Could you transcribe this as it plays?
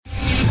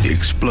The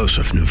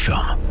explosive new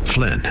film,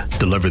 Flynn,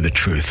 deliver the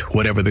truth,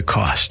 whatever the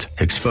cost,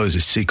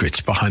 exposes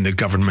secrets behind the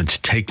government's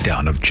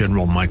takedown of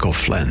General Michael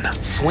Flynn.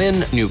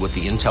 Flynn knew what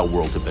the intel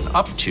world had been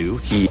up to.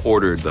 He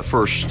ordered the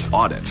first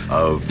audit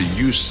of the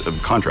use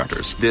of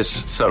contractors.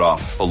 This set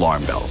off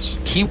alarm bells.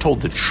 He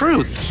told the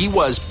truth. He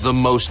was the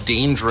most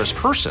dangerous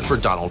person for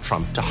Donald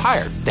Trump to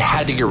hire. They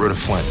had to get rid of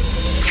Flynn.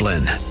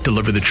 Flynn,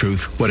 deliver the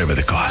truth, whatever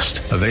the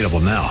cost. Available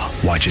now.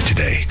 Watch it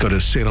today. Go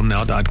to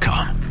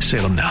salemnow.com.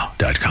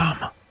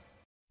 salemnow.com.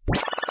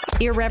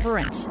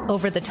 Irreverent,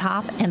 over the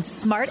top, and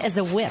smart as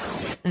a whip.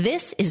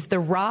 This is The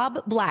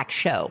Rob Black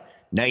Show.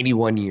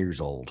 91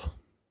 years old.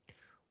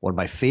 One of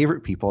my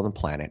favorite people on the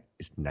planet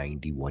is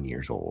 91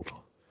 years old.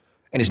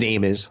 And his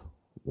name is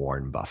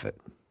Warren Buffett.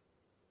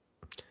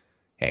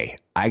 Hey,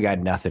 I got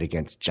nothing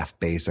against Jeff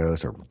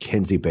Bezos or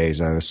Mackenzie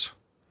Bezos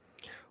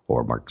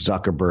or Mark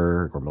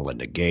Zuckerberg or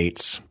Melinda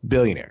Gates.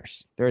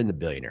 Billionaires. They're in the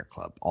billionaire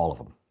club, all of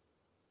them.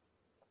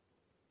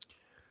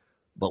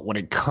 But when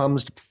it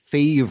comes to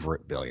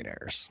favorite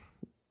billionaires,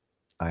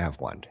 I have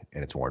one,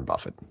 and it's Warren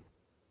Buffett.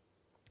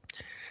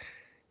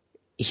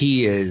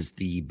 He is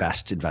the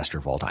best investor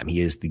of all time. He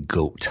is the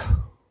GOAT.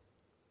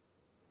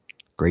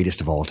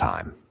 Greatest of all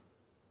time.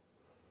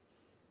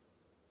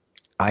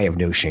 I have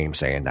no shame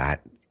saying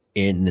that.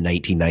 In the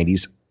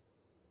 1990s,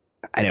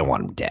 I didn't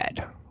want him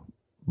dead,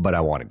 but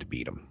I wanted to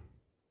beat him.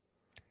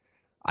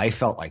 I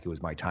felt like it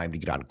was my time to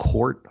get on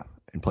court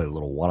and play a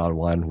little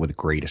one-on-one with the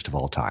greatest of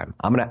all time.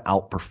 I'm going to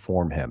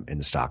outperform him in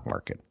the stock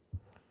market.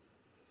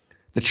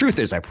 The truth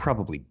is I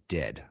probably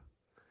did,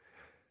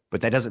 but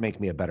that doesn't make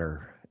me a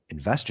better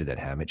investor than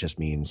him. It just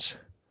means,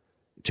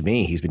 to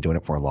me, he's been doing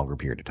it for a longer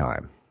period of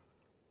time.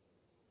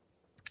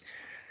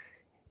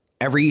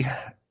 Every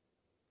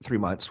 3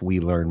 months, we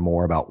learn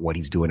more about what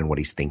he's doing and what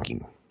he's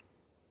thinking.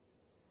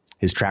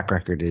 His track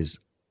record is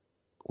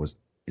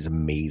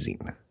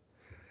amazing.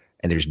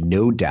 And there's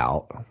no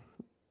doubt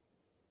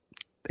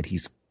that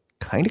he's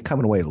kind of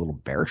coming away a little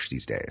bearish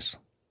these days.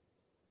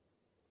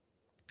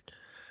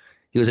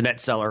 He was a net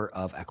seller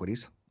of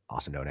equities,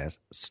 also known as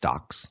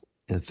stocks,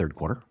 in the third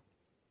quarter.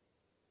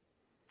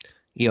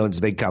 He owns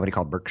a big company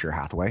called Berkshire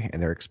Hathaway,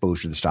 and their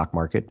exposure to the stock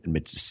market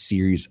amidst a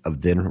series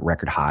of then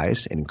record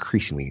highs and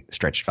increasingly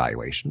stretched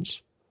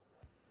valuations.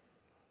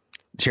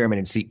 The chairman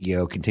and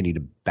CEO continue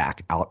to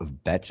back out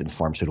of bets in the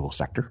pharmaceutical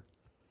sector.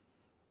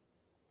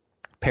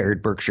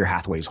 Paired Berkshire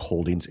Hathaway's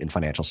holdings in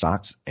financial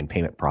stocks and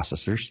payment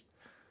processors.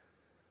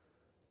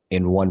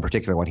 In one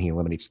particular one, he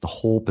eliminates the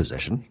whole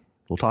position.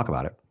 We'll talk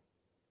about it.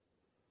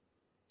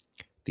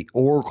 The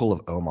Oracle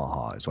of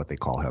Omaha is what they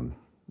call him.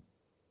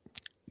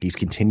 He's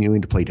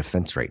continuing to play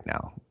defense right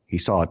now. He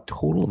saw a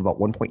total of about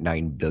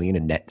 $1.9 billion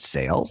in net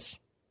sales.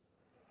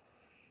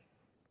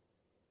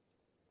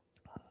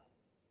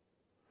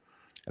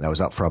 And that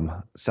was up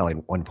from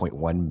selling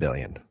 $1.1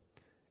 billion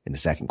in the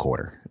second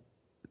quarter.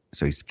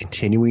 So he's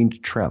continuing to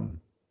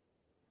trim.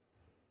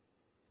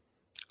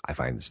 I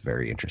find this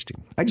very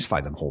interesting. I just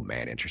find the whole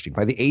man interesting.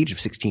 By the age of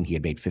 16, he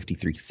had made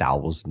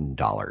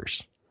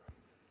 $53,000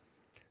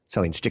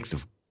 selling sticks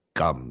of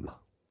gum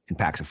in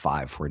packs of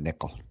 5 for a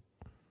nickel.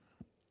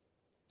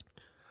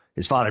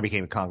 His father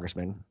became a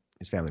congressman.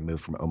 His family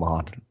moved from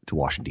Omaha to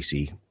Washington,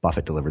 D.C.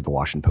 Buffett delivered the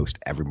Washington Post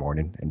every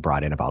morning and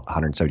brought in about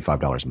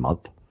 $175 a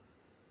month.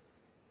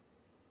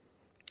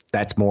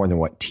 That's more than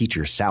what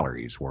teachers'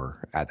 salaries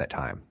were at that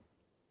time.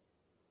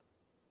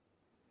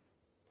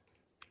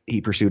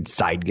 He pursued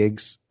side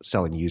gigs,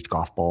 selling used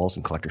golf balls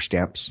and collector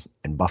stamps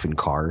and buffing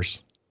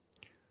cars.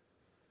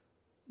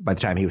 By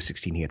the time he was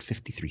 16, he had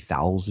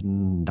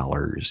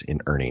 $53,000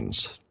 in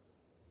earnings.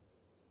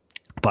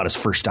 Bought his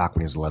first stock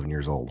when he was 11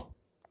 years old.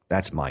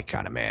 That's my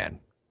kind of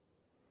man.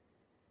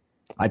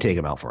 I'd take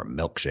him out for a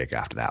milkshake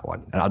after that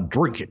one, and I'll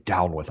drink it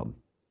down with him.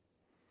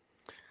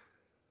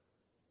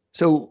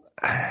 So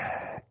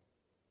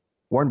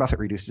Warren Buffett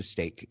reduced his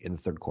stake in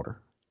the third quarter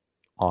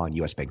on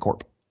U.S.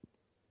 Bancorp,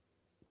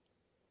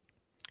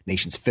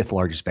 nation's 5th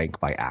largest bank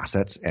by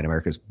assets and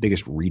America's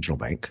biggest regional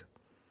bank.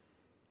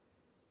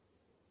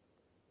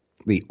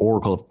 The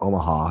Oracle of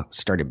Omaha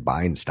started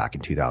buying stock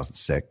in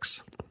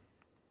 2006.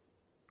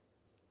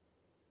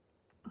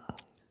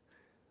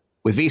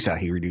 With Visa,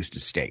 he reduced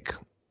his stake.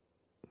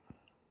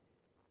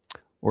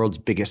 World's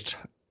biggest,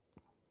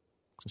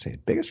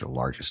 biggest or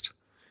largest?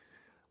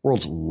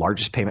 World's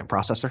largest payment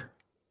processor.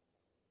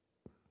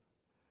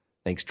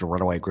 Thanks to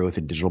runaway growth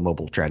in digital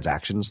mobile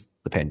transactions,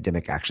 the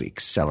pandemic actually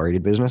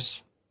accelerated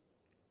business.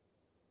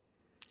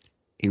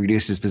 He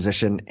reduced his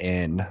position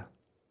in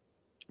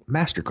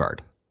MasterCard.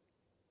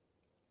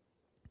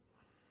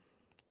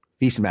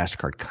 Visa and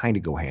MasterCard kind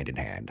of go hand in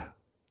hand.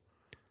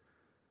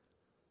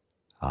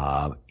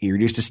 He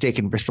reduced his stake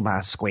in Bristol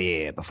Myers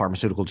Squibb, a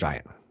pharmaceutical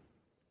giant.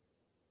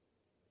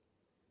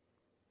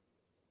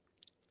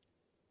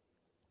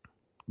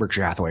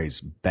 Berkshire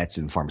Hathaway's bets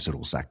in the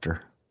pharmaceutical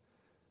sector.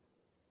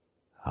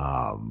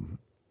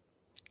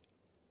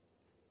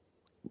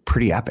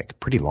 Pretty epic,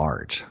 pretty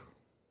large.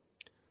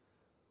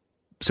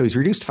 So he's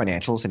reduced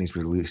financials and he's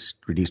reduced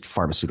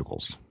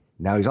pharmaceuticals.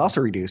 Now he's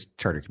also reduced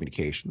Charter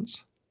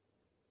Communications,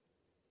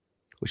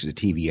 which is a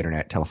TV,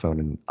 internet, telephone,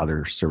 and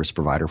other service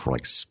provider for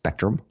like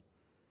Spectrum.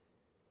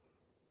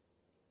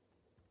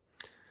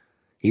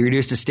 He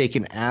reduced a stake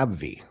in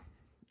AbbVie.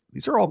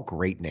 These are all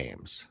great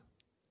names.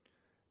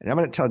 And I'm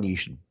not telling you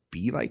should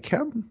be like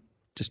him.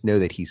 Just know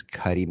that he's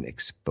cutting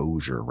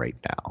exposure right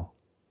now.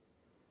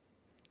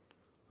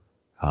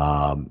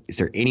 Is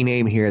there any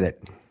name here that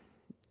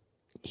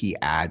he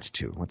adds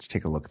to? Let's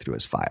take a look through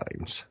his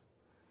filings.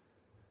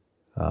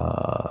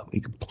 He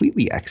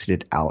completely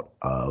exited out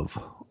of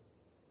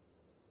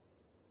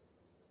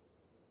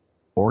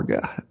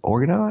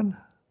Organon?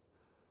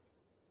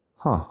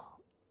 Huh.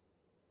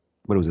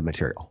 But it was a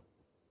material.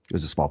 It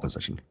was a small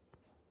position.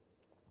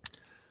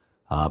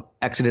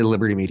 Exited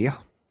Liberty Media.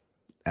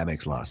 That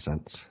makes a lot of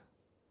sense.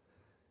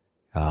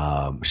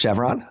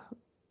 Chevron,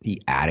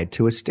 he added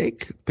to his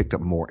stake, picked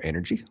up more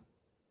energy.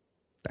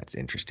 That's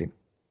interesting.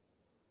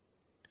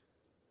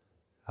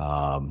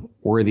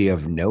 Worthy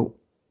of note,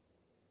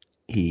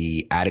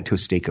 he added to a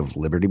stake of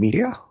Liberty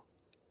Media,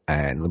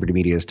 and Liberty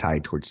Media is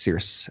tied towards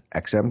Sirius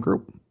XM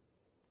Group.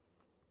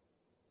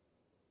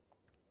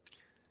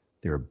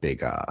 They're a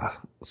big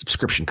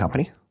subscription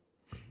company.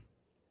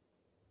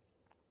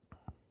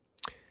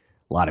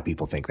 A lot of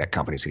people think that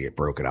company's going to get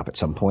broken up at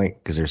some point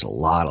because there's a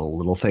lot of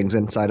little things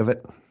inside of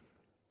it.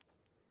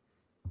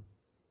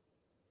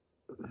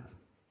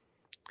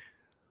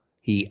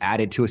 He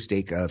added to a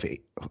stake of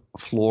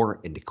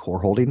Floor and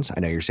Decor Holdings. I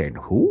know you're saying,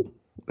 who?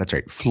 That's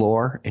right,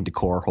 Floor and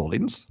Decor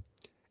Holdings.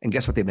 And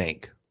guess what they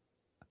make?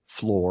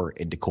 Floor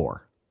and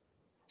Decor.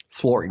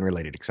 Floor and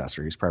related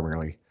accessories,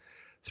 primarily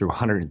through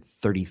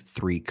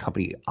 133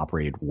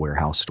 company-operated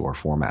warehouse store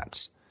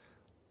formats.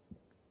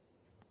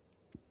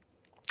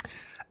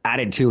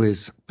 Added to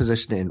his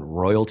position in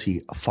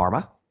Royalty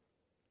Pharma.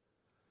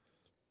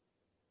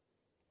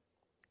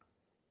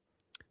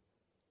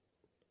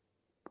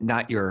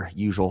 Not your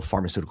usual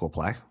pharmaceutical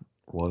play.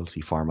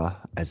 Royalty Pharma,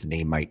 as the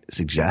name might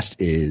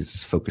suggest,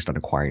 is focused on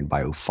acquiring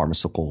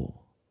biopharmaceutical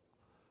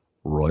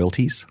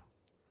royalties.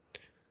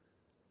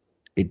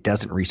 It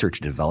doesn't research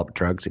and develop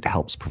drugs. It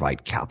helps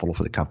provide capital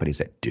for the companies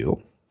that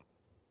do.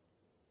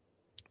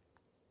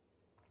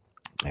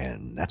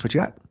 And that's what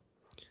you got.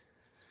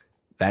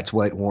 That's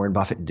what Warren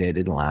Buffett did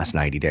in the last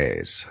 90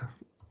 days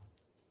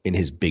in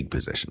his big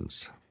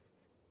positions.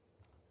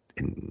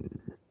 And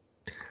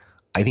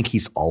I think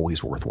he's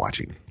always worth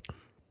watching.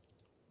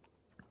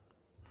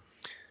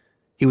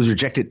 He was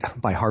rejected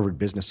by Harvard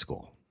Business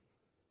School.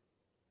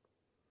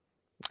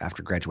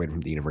 After graduating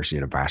from the University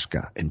of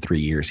Nebraska, in 3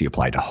 years, he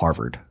applied to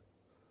Harvard.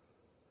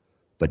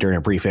 But during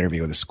a brief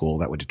interview with the school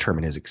that would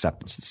determine his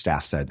acceptance, the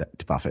staff said that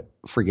to Buffett,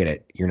 forget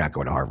it, you're not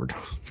going to Harvard.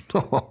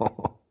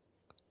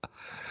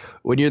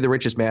 When you're the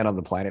richest man on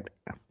the planet,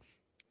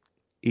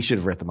 he should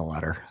have written them a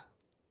letter.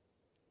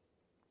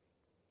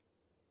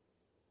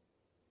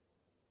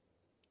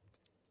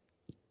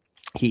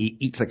 He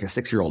eats like a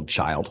 6-year-old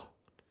child.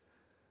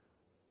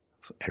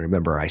 And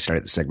remember, I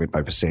started the segment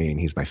by saying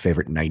he's my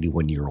favorite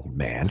 91-year-old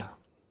man.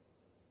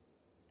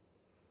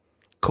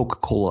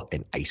 Coca-Cola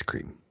and ice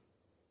cream.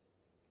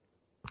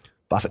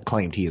 Buffett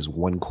claimed he is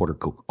 1/4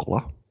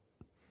 Coca-Cola.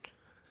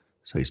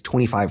 So he's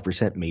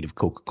 25% made of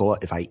Coca-Cola.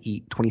 If I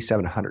eat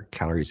 2,700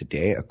 calories a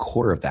day, a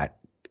quarter of that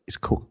is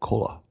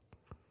Coca-Cola.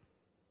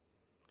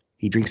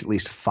 He drinks at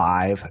least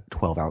 5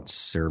 12-ounce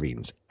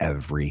servings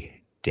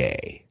every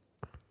day.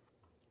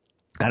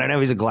 I don't know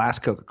if he's a glass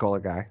Coca-Cola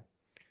guy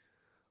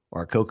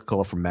or a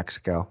Coca-Cola from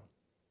Mexico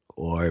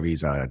or if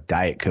he's a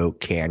Diet Coke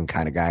can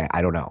kind of guy.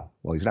 I don't know.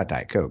 Well, he's not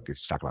Diet Coke.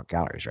 He's talking about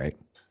calories, right?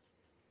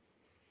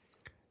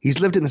 He's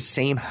lived in the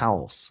same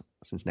house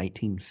since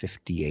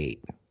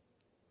 1958.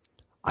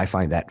 I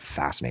find that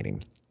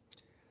fascinating.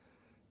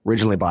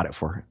 Originally bought it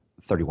for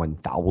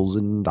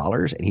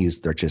 $31,000, and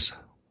he's the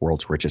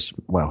world's richest.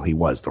 Well, he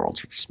was the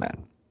world's richest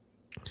man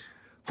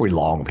for a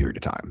long period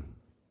of time.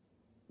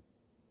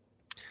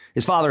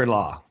 His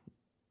father-in-law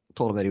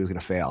told him that he was going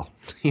to fail.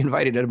 He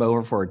invited him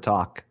over for a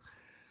talk,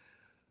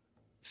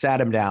 sat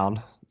him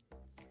down,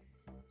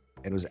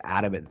 and was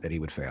adamant that he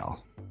would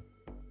fail.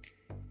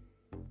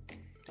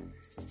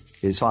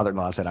 His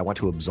father-in-law said, I want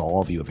to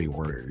absolve you of your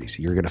worries.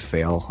 You're going to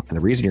fail. And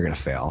the reason you're going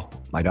to fail,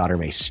 my daughter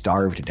may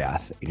starve to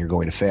death and you're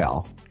going to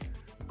fail.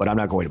 But I'm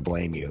not going to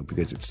blame you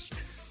because it's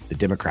the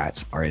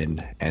Democrats are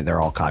in and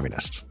they're all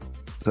communists.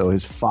 So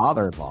his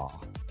father-in-law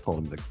told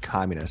him the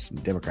communists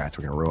and Democrats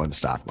were going to ruin the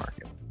stock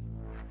market.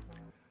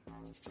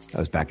 That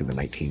was back in the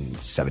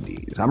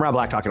 1970s. I'm Rob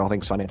Black, talking all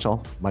things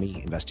financial,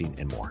 money, investing,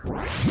 and more.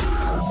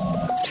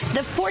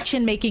 The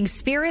fortune-making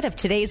spirit of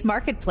today's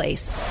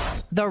marketplace.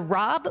 The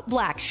Rob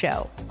Black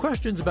Show.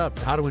 Questions about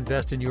how to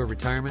invest in your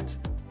retirement?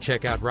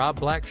 Check out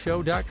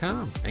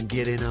robblackshow.com and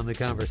get in on the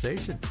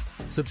conversation.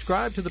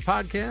 Subscribe to the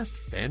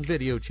podcast and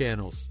video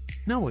channels.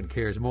 No one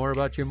cares more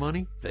about your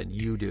money than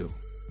you do.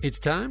 It's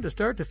time to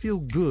start to feel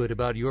good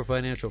about your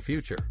financial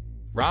future.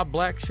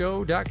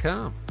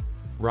 robblackshow.com.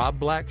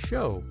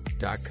 robblackshow.com.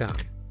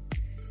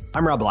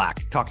 I'm Rob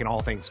Black, talking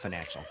all things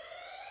financial.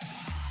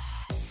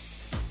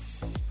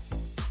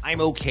 I'm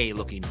okay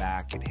looking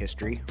back in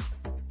history.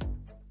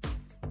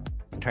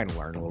 I'm trying to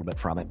learn a little bit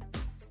from it.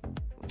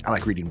 I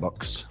like reading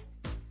books.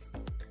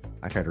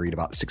 I try to read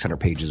about 600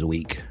 pages a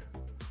week.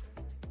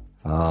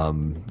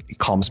 It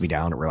calms me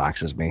down. It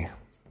relaxes me.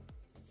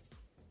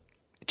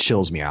 It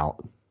chills me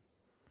out.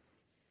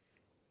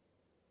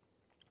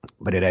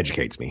 But it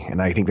educates me.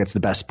 And I think that's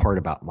the best part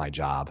about my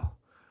job.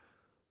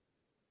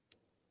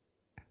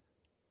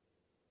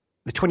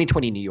 The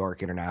 2020 New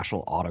York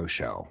International Auto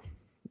Show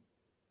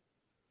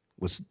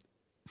was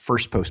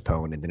first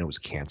postponed and then it was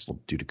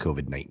canceled due to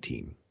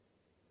COVID-19.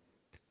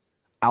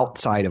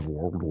 Outside of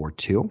World War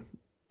II,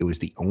 it was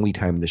the only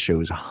time in the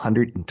show's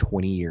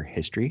 120-year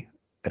history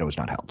that it was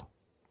not held.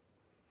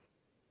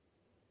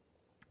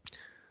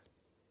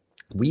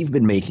 We've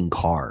been making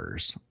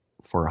cars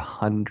for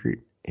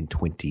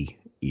 120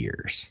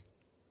 years.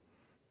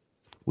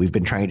 We've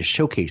been trying to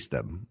showcase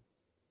them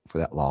for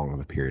that long of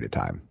a period of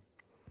time.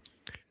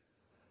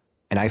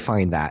 And I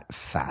find that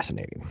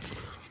fascinating.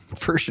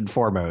 First and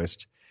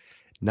foremost,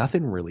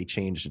 nothing really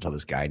changed until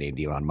this guy named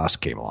Elon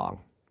Musk came along.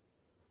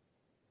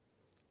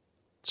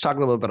 Let's talk a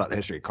little bit about the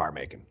history of car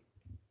making.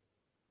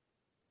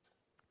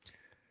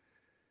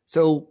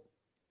 So,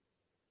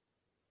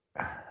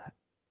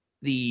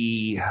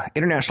 the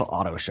International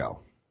Auto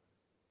Show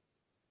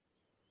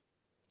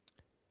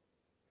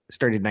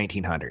started in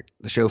 1900.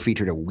 The show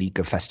featured a week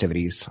of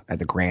festivities at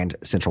the Grand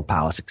Central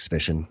Palace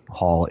Exhibition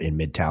Hall in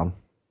Midtown.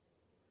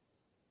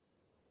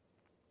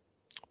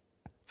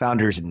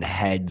 Founders and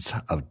heads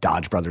of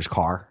Dodge Brothers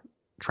Car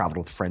traveled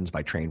with friends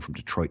by train from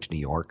Detroit to New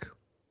York.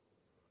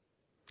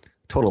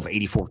 A total of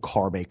 84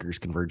 car makers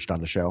converged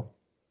on the show.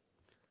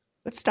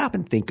 Let's stop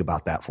and think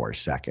about that for a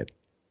second.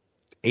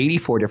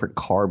 84 different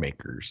car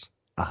makers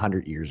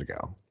 100 years ago.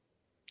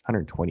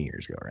 120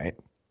 years ago, right?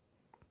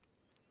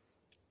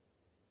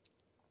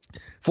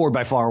 Ford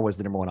by far was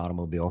the number one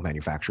automobile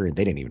manufacturer, and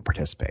they didn't even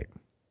participate.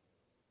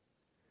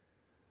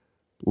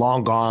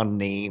 Long gone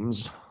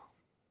names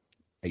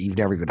that you've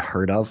never even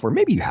heard of, or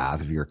maybe you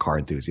have if you're a car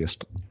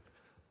enthusiast,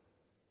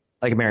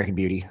 like American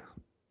Beauty,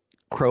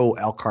 Crow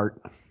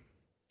Elkhart,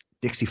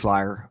 Dixie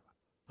Flyer,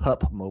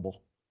 Hupp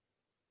Mobile.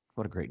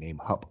 What a great name,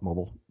 Hupp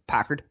Mobile.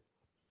 Packard,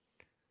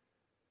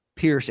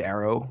 Pierce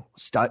Arrow,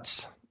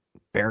 Stutz,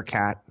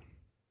 Bearcat.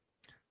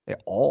 They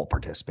all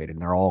participated,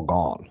 and they're all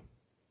gone.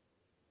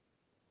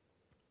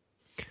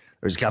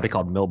 There's a company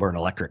called Milburn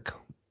Electric,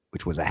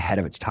 which was ahead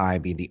of its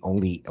time, being the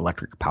only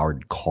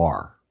electric-powered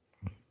car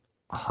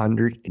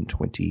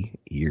 120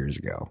 years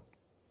ago.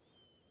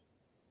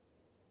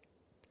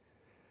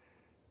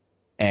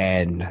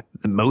 And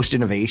the most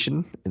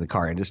innovation in the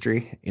car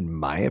industry, in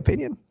my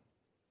opinion,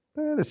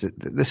 this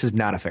is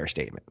not a fair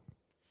statement,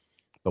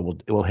 but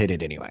we'll hit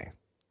it anyway.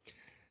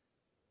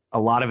 A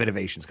lot of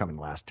innovations come in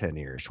the last 10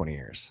 years, 20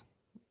 years.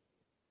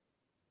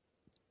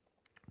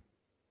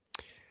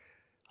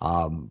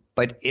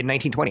 But in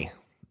 1920,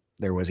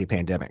 there was a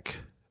pandemic.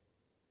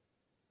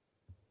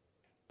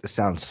 This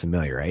sounds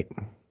familiar, right?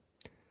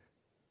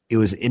 It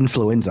was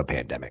influenza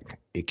pandemic.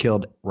 It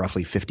killed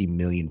roughly 50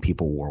 million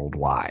people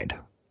worldwide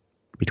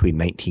between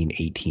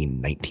 1918 and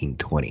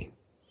 1920.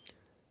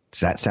 Does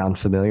that sound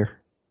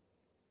familiar?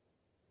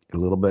 A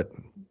little bit?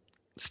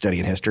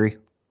 Studying history?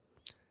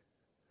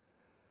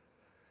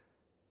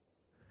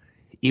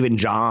 Even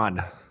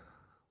John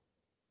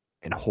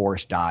and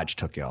Horace Dodge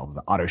took ill.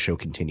 The auto show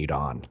continued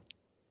on.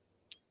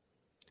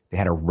 They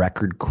had a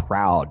record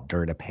crowd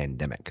during a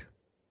pandemic.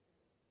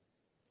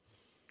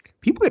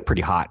 People get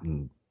pretty hot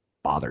and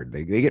bothered.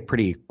 They get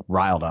pretty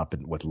riled up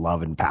and with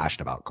love and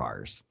passion about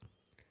cars.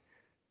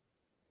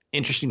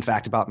 Interesting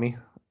fact about me,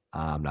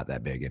 I'm not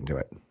that big into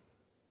it.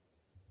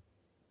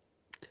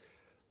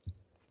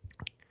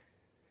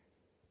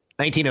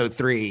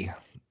 1903, there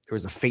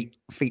was a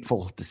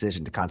fateful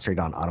decision to concentrate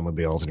on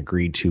automobiles and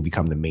agreed to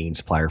become the main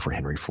supplier for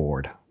Henry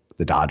Ford.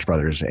 The Dodge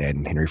brothers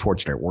and Henry Ford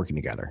started working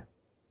together.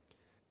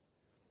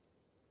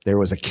 There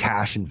was a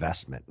cash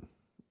investment.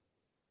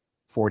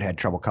 Ford had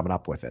trouble coming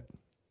up with it.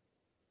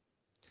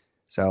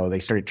 So they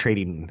started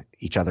trading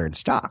each other in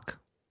stock.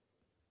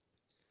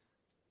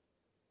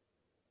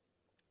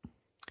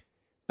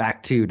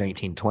 Back to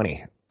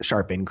 1920, a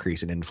sharp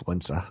increase in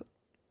influenza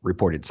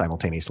reported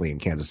simultaneously in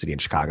Kansas City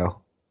and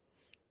Chicago.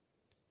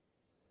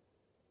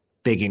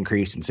 Big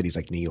increase in cities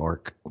like New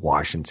York,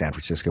 Washington, San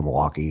Francisco,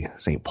 Milwaukee,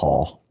 St.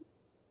 Paul.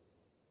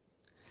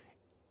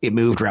 It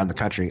moved around the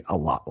country a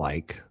lot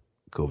like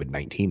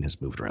COVID-19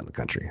 has moved around the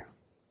country.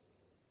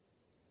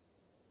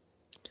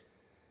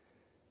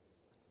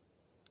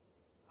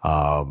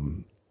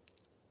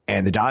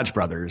 And the Dodge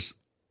brothers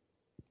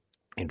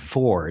and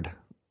Ford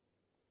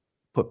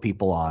put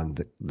people on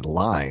the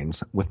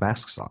lines with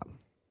masks on.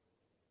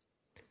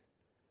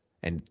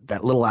 And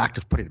that little act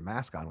of putting a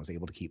mask on was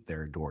able to keep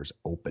their doors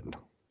open.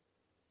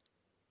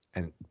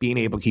 And being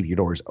able to keep your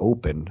doors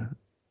open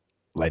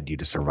led you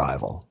to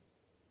survival.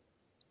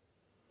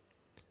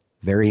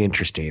 Very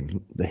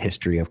interesting, the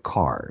history of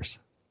cars.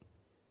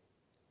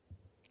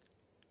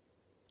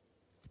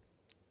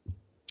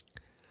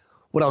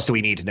 What else do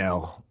we need to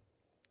know?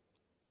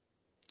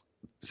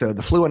 So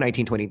the flu in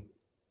 1920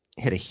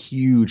 hit a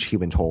huge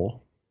human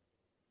toll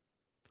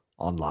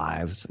on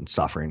lives and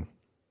suffering.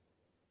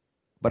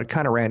 but it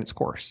kind of ran its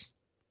course.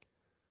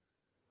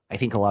 I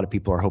think a lot of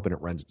people are hoping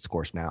it runs its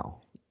course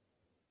now.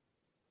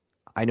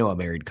 I know a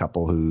married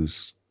couple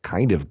who's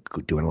kind of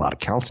doing a lot of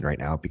counseling right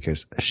now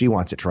because she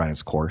wants it to run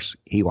its course.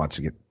 He wants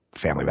to get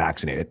family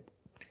vaccinated.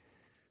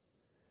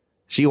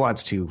 She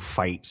wants to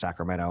fight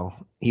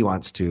Sacramento. He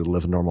wants to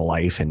live a normal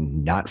life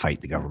and not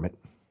fight the government.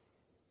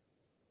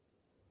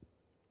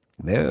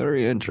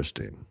 Very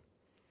interesting.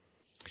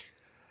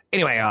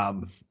 Anyway,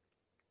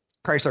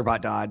 Chrysler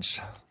bought Dodge.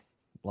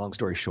 Long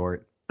story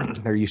short,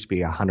 there used to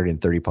be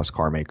 130 plus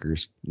car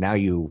makers. Now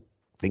you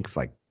think of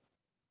like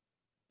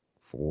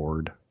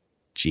Ford,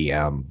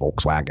 GM,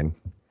 Volkswagen.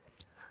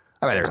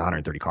 I mean, there's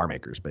 130 car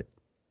makers, but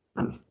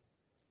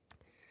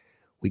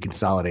we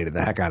consolidated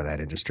the heck out of that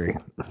industry.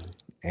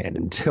 And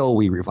until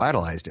we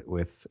revitalized it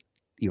with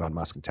Elon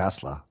Musk and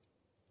Tesla,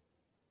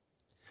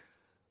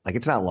 like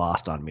it's not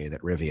lost on me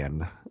that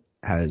Rivian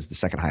has the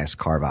second highest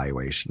car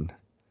valuation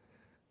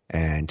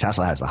and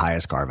Tesla has the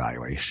highest car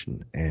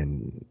valuation,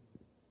 and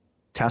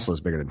Tesla is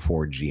bigger than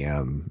Ford,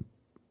 GM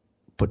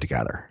put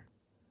together.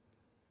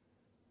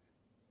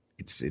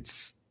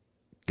 It's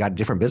got a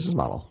different business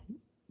model,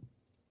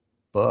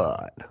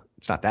 but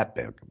it's not that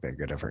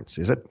big a difference,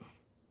 is it?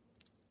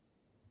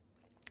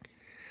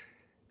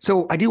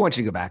 So I do want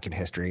you to go back in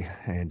history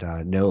and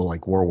know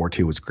like World War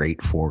II was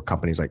great for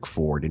companies like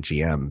Ford and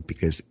GM,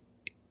 because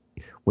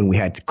when we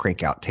had to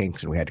crank out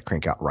tanks and we had to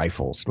crank out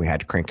rifles and we had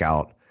to crank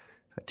out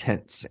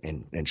tents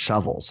and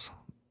shovels,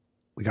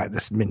 we got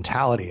this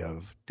mentality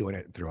of doing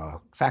it through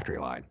a factory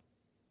line.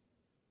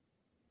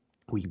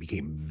 We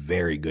became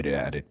very good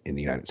at it in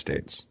the United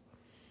States.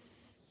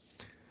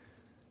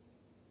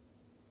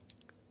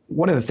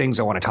 One of the things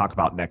I want to talk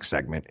about next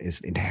segment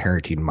is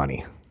inheriting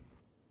money.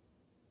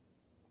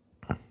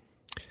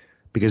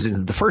 Because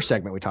in the first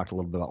segment, we talked a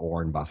little bit about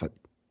Warren Buffett.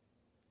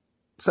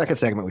 Second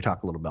segment, we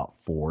talked a little about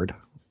Ford,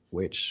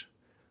 which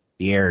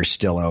the heirs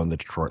still own the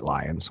Detroit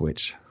Lions,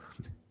 which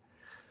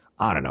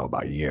I don't know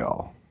about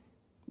you,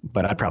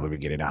 but I'd probably be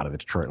getting out of the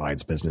Detroit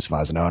Lions business if I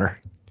was an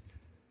owner.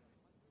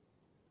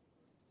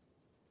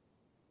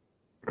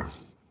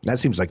 That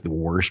seems like the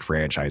worst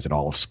franchise in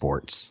all of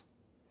sports.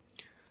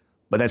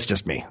 But that's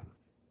just me.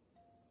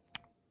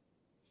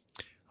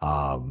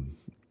 I'll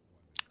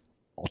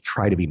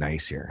try to be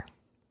nice here.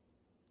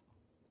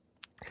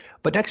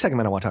 But next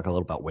segment, I want to talk a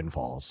little about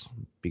windfalls,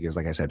 because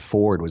like I said,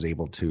 Ford was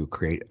able to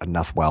create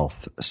enough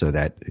wealth so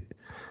that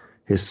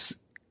his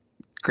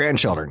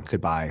grandchildren could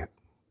buy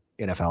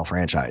NFL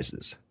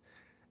franchises.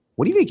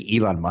 What do you think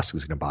Elon Musk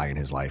is going to buy in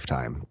his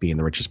lifetime, being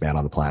the richest man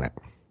on the planet?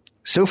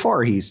 So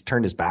far, he's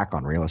turned his back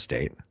on real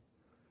estate.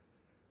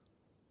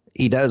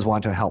 He does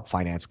want to help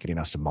finance getting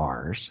us to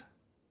Mars.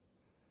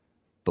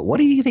 But what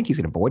do you think he's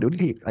going to buy?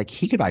 Like,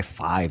 he could buy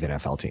 5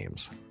 NFL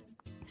teams.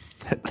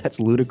 That's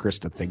ludicrous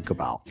to think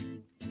about.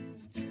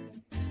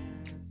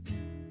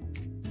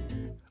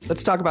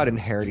 Let's talk about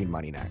inheriting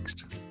money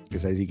next,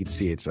 because as you can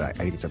see, I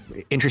think it's an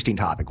interesting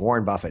topic.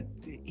 Warren Buffett,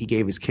 he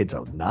gave his kids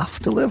enough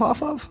to live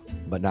off of,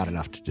 but not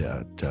enough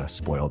to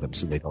spoil them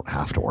so they don't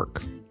have to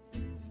work.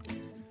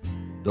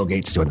 Bill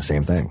Gates doing the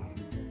same thing.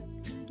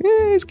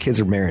 Yeah, his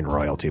kids are marrying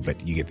royalty,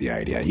 but you get the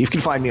idea. You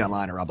can find me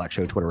online at Rob Black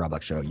Show, Twitter Rob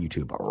Black Show,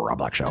 YouTube Rob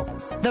Black Show.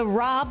 The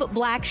Rob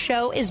Black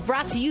Show is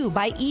brought to you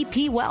by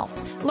EP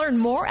Wealth. Learn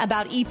more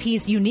about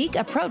EP's unique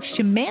approach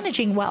to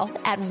managing wealth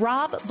at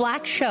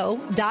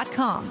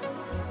robblackshow.com.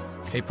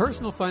 A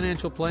personal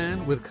financial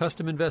plan with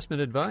custom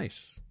investment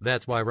advice.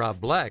 That's why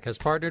Rob Black has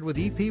partnered with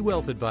EP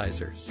Wealth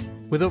Advisors.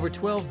 With over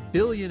 $12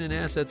 billion in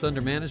assets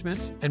under management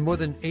and more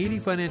than 80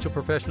 financial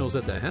professionals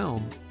at the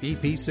helm,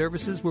 EP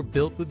services were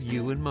built with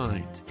you in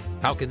mind.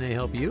 How can they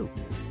help you?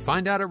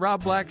 Find out at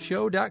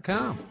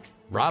robblackshow.com.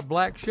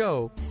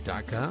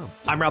 robblackshow.com.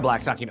 I'm Rob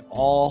Black, talking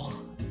all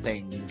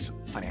things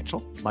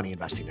financial, money,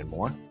 investing, and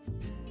more.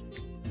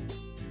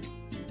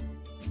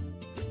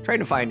 Trying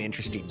to find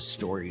interesting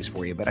stories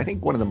for you, but I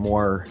think one of the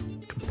more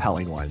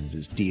compelling ones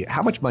is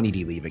how much money do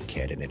you leave a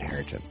kid in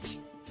inheritance?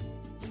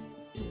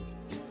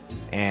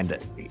 And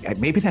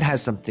maybe that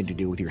has something to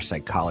do with your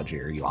psychology.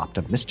 Are you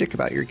optimistic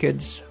about your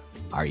kids?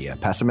 Are you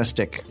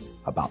pessimistic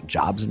about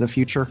jobs in the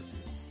future?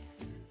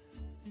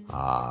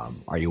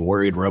 Are you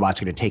worried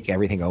robots are going to take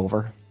everything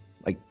over?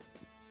 Like,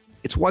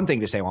 it's one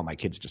thing to say I want my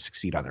kids to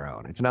succeed on their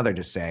own. It's another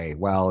to say,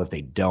 well, if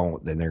they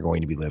don't, then they're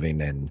going to be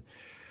living in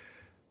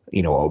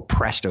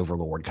oppressed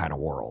overlord kind of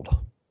world.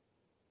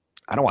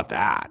 I don't want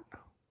that.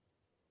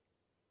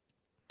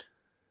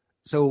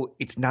 So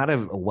it's not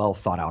a well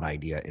thought out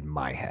idea in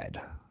my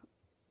head.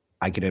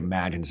 I can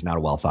imagine it's not a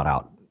well thought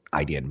out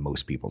idea in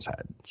most people's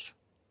heads.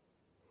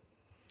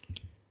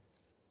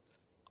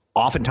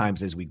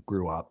 Oftentimes as we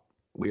grew up,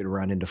 we would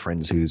run into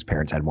friends whose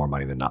parents had more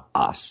money than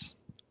us.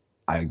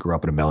 I grew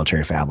up in a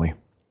military family.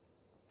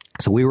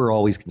 So we were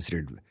always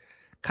considered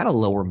kind of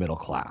lower middle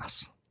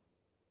class.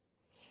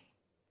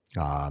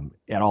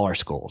 At all our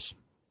schools.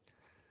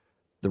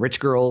 The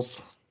rich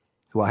girls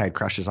who I had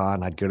crushes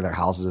on, I'd go to their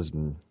houses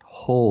and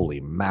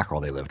holy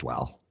mackerel, they lived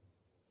well.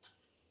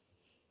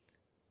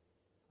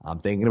 I'm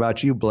thinking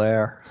about you,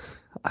 Blair.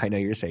 I know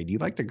you're saying, do you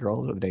like the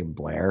girl named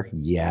Blair?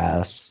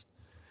 Yes.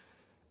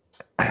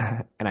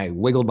 And I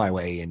wiggled my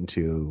way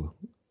into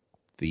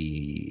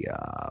the,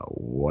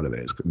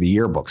 the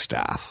yearbook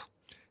staff,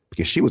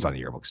 because she was on the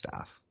yearbook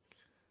staff.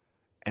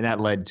 And that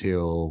led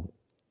to,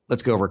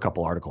 let's go over a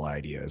couple article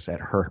ideas at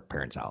her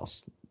parents'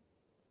 house.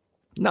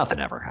 Nothing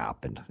ever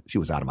happened. She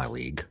was out of my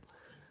league.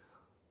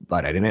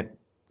 But I didn't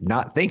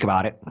not think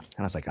about it. And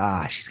I was like,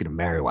 she's going to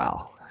marry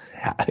well.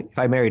 If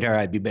I married her,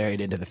 I'd be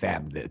married into the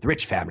family, the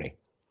rich family.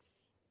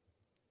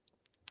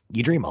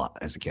 You dream a lot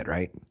as a kid,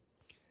 right?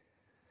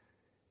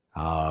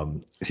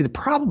 See, the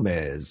problem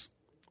is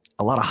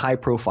a lot of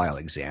high-profile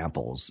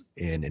examples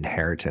in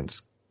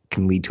inheritance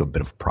can lead to a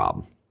bit of a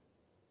problem.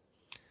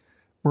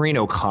 Maureen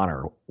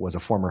O'Connor was a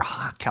former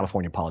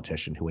California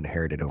politician who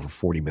inherited over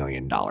 $40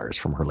 million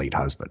from her late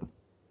husband.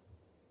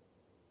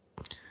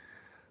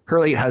 Her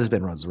late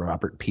husband was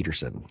Robert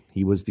Peterson.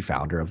 He was the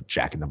founder of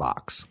Jack in the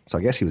Box. So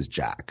I guess he was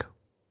Jack.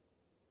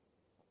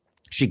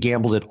 She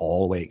gambled it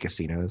all away at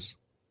casinos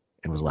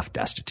and was left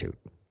destitute.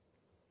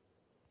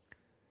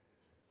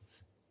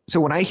 So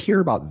when I hear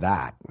about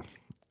that,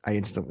 I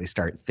instantly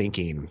start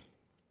thinking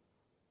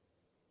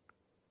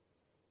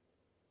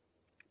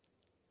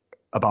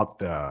about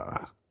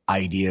the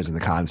ideas and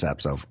the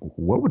concepts of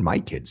what would my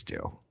kids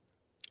do?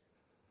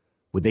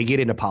 Would they get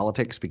into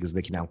politics because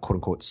they can now, quote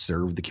unquote,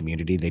 serve the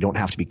community? They don't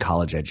have to be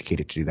college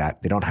educated to do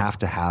that. They don't have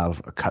to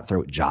have a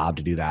cutthroat job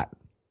to do that.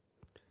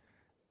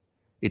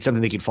 It's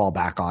something they can fall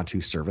back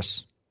onto,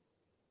 service.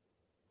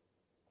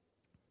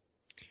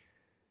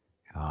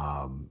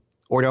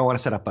 Or do I want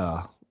to set up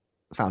a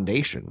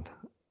foundation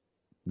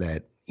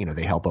that,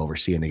 they help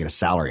oversee and they get a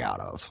salary out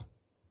of?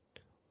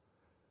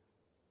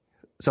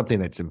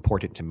 Something that's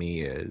important to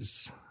me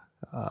is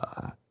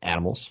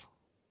animals.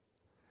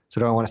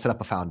 So do I want to set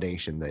up a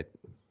foundation that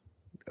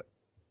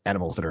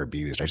animals that are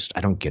abused?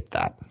 I don't get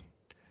that.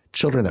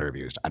 Children that are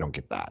abused, I don't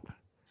get that.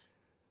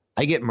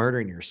 I get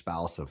murdering your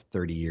spouse of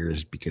 30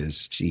 years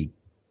because she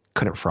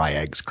couldn't fry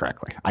eggs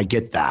correctly. I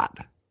get that.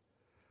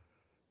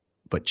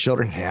 But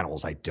children and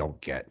animals, I don't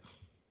get.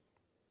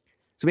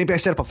 So maybe I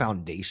set up a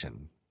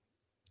foundation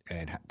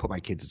and put my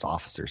kids as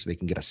officers so they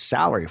can get a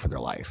salary for their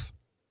life,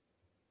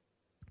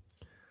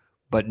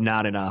 but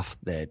not enough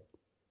that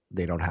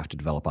they don't have to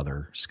develop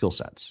other skill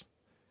sets.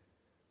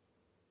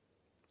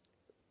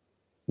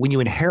 When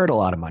you inherit a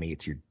lot of money,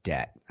 it's your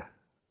debt.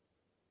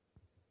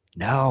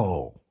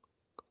 No,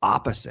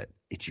 opposite.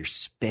 It's your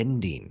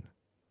spending.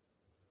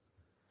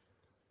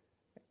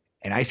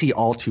 And I see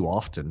all too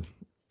often,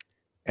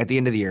 at the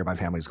end of the year, my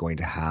family's going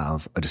to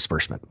have a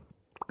disbursement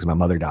because my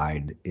mother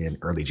died in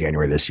early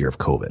January this year of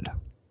COVID.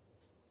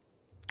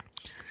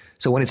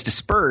 So when it's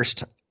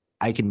dispersed,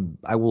 I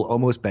will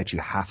almost bet you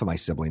half of my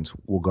siblings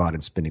will go out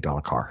and spend it on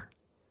a car.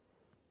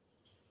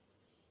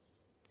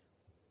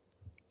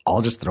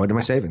 I'll just throw it in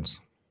my savings,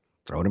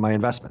 throw it in my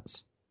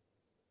investments.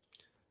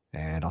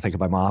 And I'll think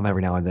of my mom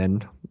every now and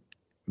then.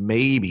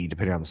 Maybe,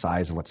 depending on the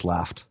size of what's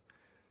left,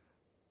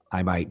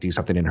 I might do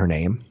something in her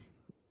name,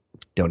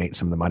 donate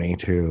some of the money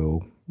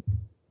to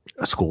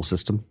a school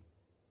system.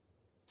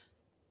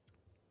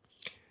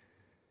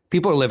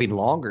 People are living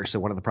longer, so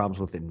one of the problems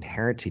with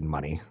inheriting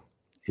money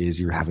is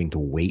you're having to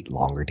wait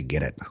longer to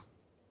get it.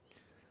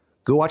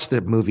 Go watch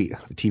the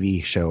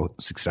TV show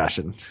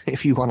Succession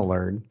if you want to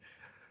learn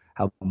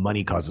how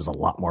money causes a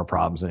lot more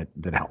problems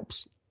than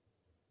helps.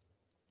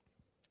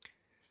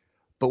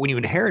 But when you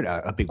inherit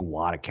a big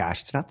wad of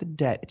cash, it's not the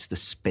debt, it's the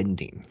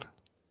spending.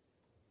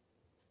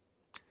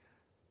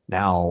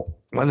 Now,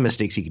 one of the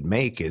mistakes you can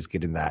make is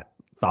get in that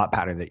thought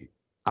pattern that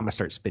I'm going to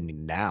start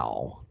spending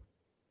now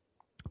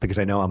because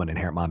I know I'm going to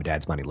inherit mom and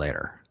dad's money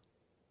later.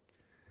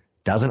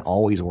 Doesn't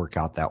always work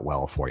out that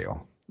well for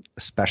you,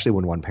 especially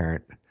when one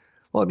parent.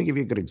 Well, let me give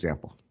you a good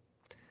example.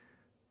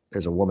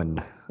 There's a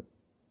woman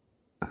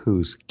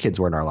whose kids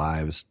were in our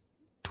lives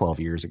 12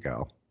 years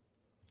ago.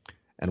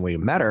 And when we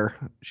met her,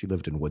 she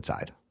lived in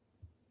Woodside.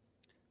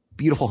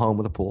 Beautiful home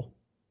with a pool.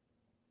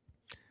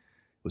 It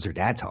was her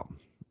dad's home.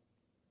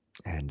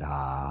 And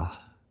the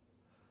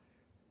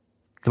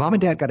mom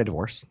and dad got a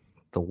divorce.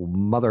 The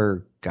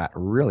mother got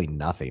really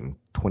nothing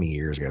 20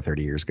 years ago,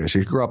 30 years ago.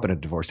 She grew up in a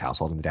divorced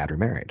household and the dad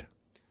remarried.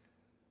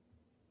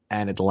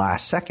 And at the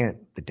last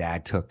second, the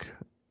dad took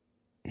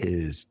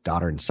his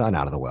daughter and son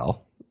out of the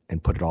will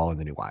and put it all in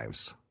the new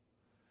wife's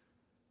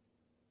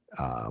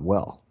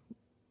will.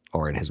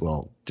 Or in his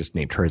will, just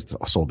named her as the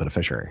sole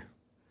beneficiary.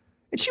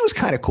 And she was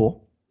kind of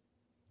cool.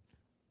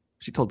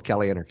 She told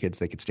Kelly and her kids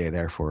they could stay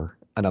there for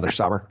another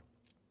summer.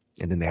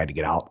 And then they had to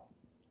get out.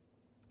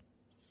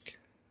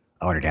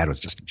 Oh, and her dad was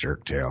just a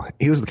jerk, too.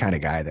 He was the kind of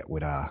guy that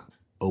would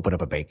open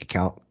up a bank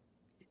account,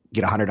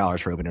 get $100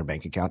 for opening a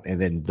bank account, and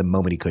then the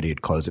moment he could,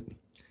 he'd close it.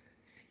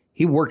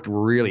 He worked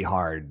really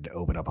hard to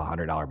open up a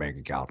 $100 bank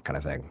account kind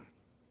of thing.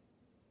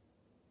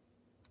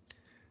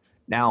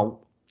 Now,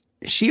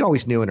 she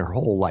always knew in her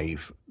whole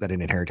life that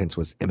an inheritance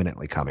was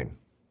imminently coming.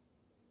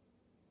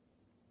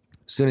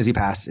 As soon as he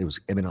passed, it was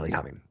imminently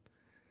coming.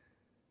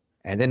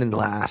 And then in the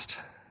last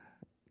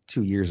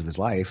 2 years of his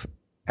life,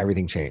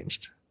 everything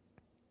changed.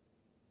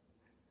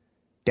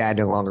 Dad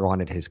no longer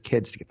wanted his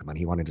kids to get the money.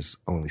 He wanted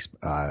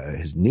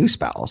his new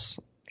spouse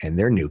and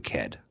their new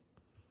kid.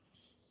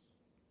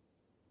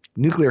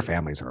 Nuclear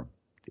families are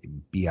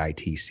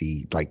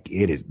BITC. Like,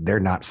 it is. They're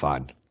not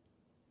fun.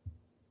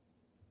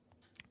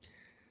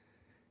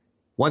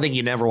 One thing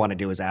you never want to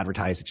do is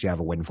advertise that you have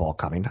a windfall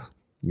coming.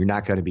 You're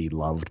not going to be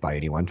loved by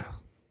anyone.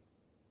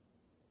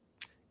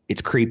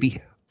 It's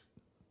creepy.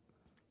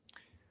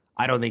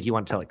 I don't think you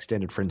want to tell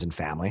extended friends and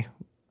family.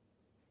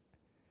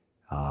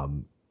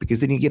 Because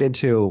then you get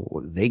into,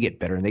 they get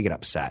bitter and they get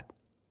upset.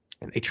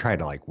 And they try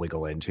to like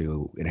wiggle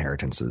into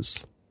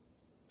inheritances.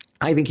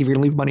 I think if you're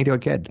going to leave money to a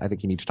kid, I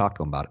think you need to talk to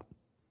them about it.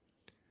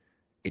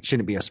 It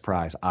shouldn't be a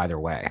surprise either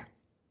way.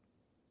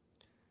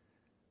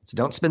 So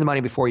don't spend the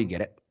money before you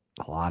get it.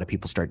 A lot of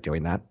people start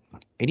doing that.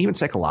 And even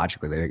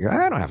psychologically, they go,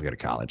 I don't have to go to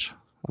college.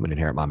 I'm going to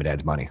inherit mom and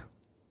dad's money.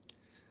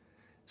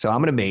 So I'm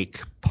going to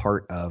make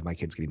part of my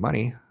kids getting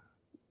money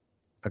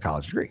a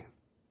college degree.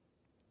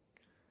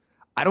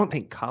 I don't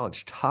think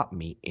college taught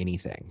me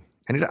anything.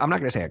 And I'm not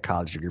going to say a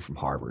college degree from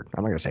Harvard.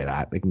 I'm not going to say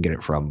that. They can get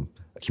it from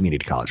a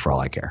community college for all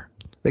I care.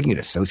 They can get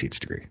an associate's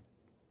degree.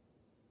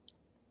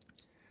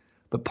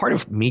 But part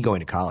of me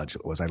going to college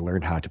was I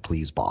learned how to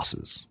please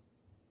bosses.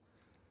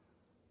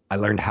 I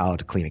learned how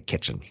to clean a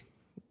kitchen.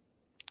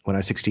 When I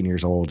was 16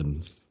 years old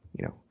and,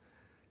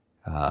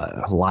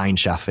 line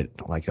chef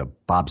at like a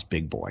Bob's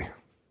Big Boy.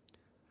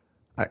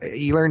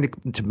 You learn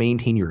to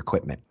maintain your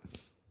equipment.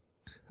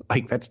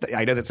 Like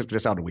I know that's going to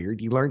sound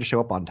weird. You learn to show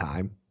up on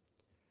time.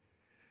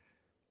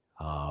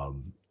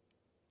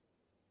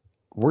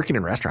 Working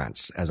in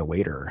restaurants as a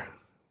waiter,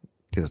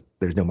 because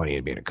there's no money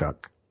in being a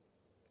cook.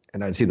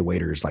 And I'd see the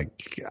waiters,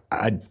 like,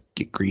 I'd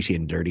get greasy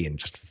and dirty and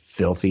just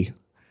filthy,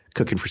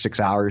 cooking for 6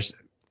 hours.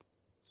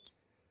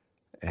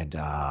 And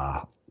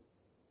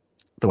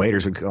the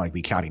waiters would like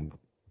be counting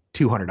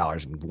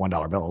 $200 in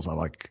 $1 bills. I'm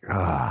like,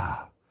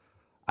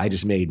 I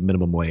just made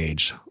minimum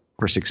wage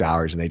for 6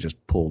 hours, and they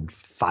just pulled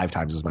 5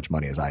 times as much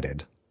money as I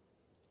did.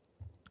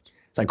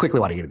 So I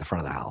quickly want to get to the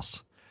front of the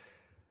house.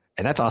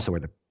 And that's also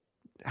where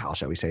how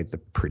shall we say, the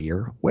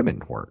prettier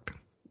women work.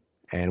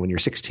 And when you're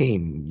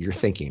 16, you're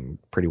thinking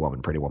pretty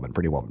woman, pretty woman,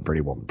 pretty woman,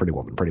 pretty woman, pretty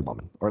woman, pretty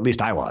woman. Or at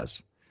least I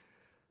was.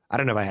 I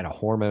don't know if I had a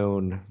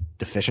hormone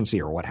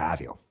deficiency or what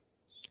have you.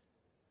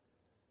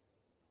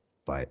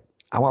 But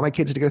I want my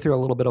kids to go through a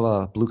little bit of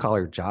a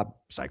blue-collar job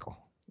cycle.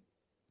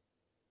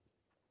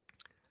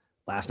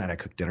 Last night I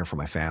cooked dinner for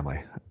my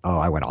family. Oh,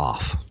 I went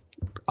off.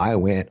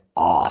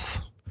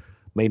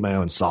 Made my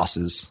own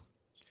sauces.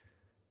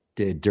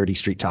 Did dirty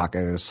street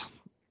tacos.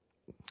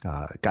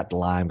 Got the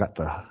lime, got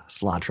the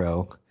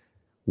cilantro.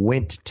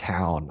 Went to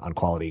town on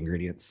quality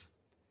ingredients.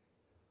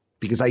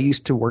 Because I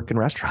used to work in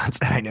restaurants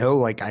and I know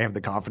like I have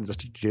the confidence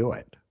to do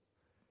it.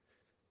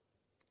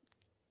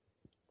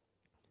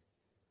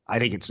 I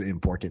think it's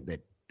important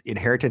that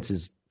inheritance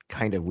is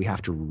kind of, we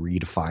have to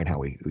redefine how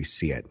we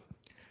see it.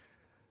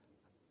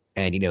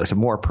 And, some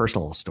more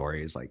personal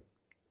stories like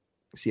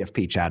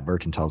CFP Chad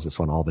Burton tells this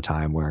one all the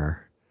time,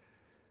 where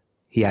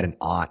he had an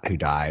aunt who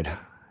died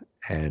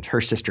and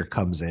her sister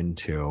comes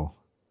into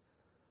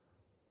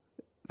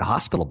the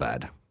hospital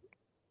bed.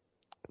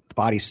 The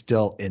body's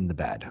still in the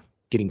bed,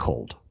 getting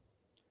cold.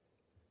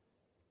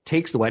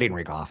 Takes the wedding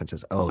ring off and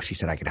says, she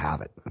said I could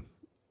have it.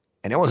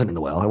 And it wasn't in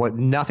the will.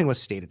 Nothing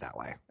was stated that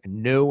way.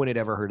 And no one had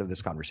ever heard of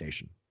this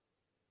conversation.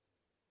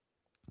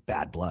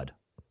 Bad blood.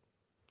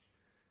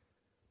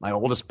 My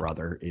oldest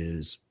brother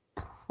is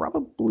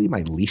probably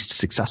my least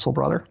successful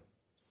brother.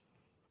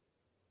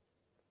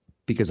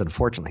 Because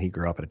unfortunately, he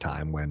grew up at a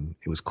time when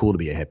it was cool to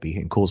be a hippie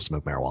and cool to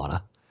smoke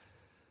marijuana.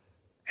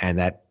 And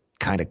that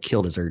kind of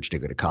killed his urge to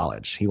go to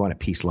college. He wanted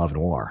peace, love, and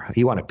war.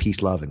 He wanted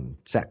peace, love, and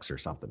sex or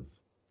something.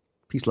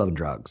 Peace, love, and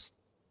drugs.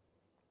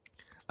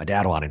 My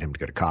dad wanted him to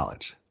go to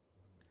college.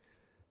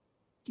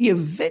 He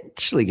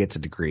eventually gets a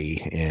degree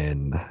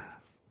in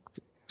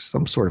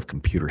some sort of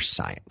computer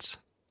science.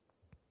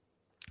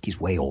 He's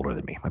way older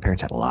than me. My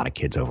parents had a lot of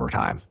kids over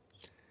time.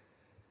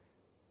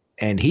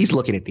 And he's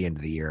looking at the end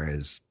of the year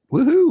as,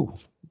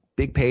 woohoo,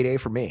 big payday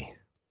for me.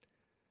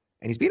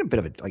 And he's being a bit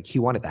of he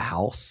wanted the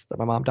house that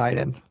my mom died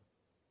in.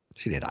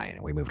 She did die in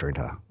it. We moved her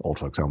into old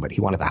folks home, but he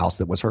wanted the house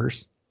that was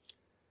hers.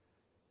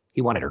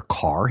 He wanted her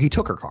car. He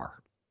took her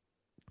car.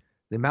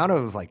 The amount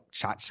of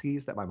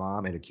tchotchkes that my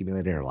mom had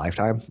accumulated in her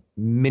lifetime,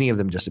 many of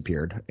them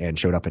disappeared and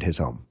showed up at his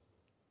home.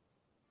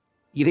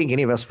 You think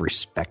any of us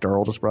respect our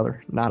oldest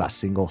brother? Not a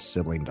single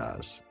sibling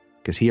does.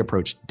 Because he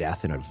approached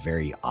death in a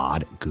very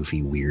odd,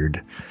 goofy,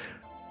 weird,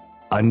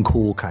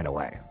 uncool kind of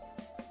way.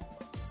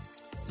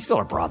 He's still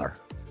our brother.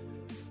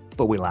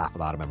 But we laugh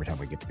about him every time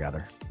we get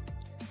together.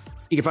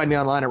 You can find me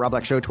online at Rob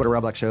Black Show, Twitter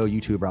Rob Black Show,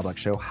 YouTube Rob Black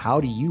Show. How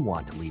do you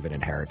want to leave an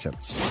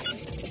inheritance?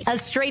 A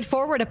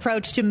straightforward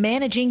approach to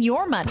managing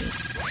your money.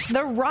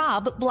 The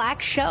Rob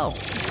Black Show.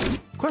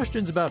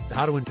 Questions about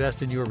how to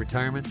invest in your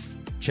retirement?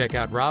 Check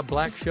out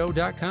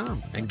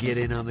robblackshow.com and get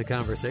in on the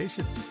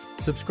conversation.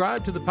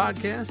 Subscribe to the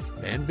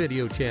podcast and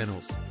video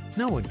channels.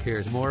 No one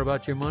cares more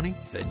about your money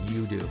than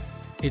you do.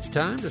 It's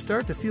time to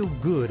start to feel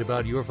good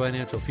about your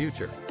financial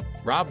future.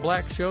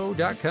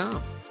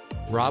 robblackshow.com.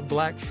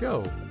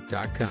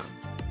 robblackshow.com.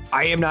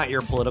 I am not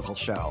your political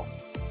show.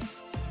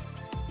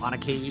 On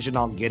occasion,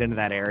 I'll get into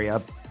that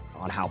area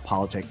on how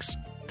politics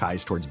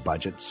ties towards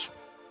budgets.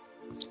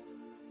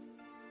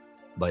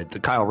 But the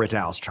Kyle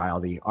Rittenhouse trial,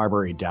 the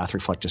Arbery death,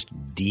 reflect just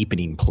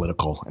deepening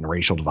political and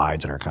racial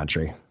divides in our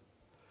country.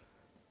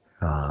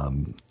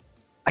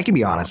 I can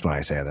be honest when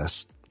I say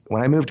this.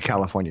 When I moved to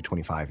California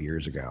 25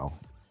 years ago,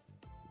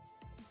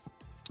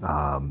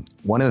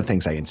 one of the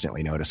things I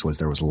instantly noticed was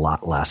there was a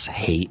lot less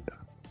hate,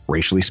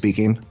 racially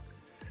speaking.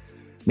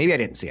 Maybe I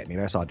didn't see it.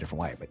 Maybe I saw it a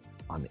different way. But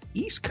on the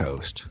East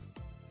Coast,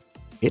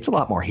 it's a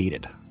lot more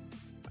heated.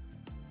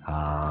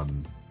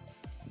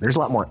 There's a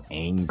lot more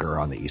anger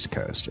on the East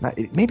Coast.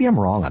 Maybe I'm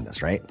wrong on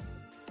this, right?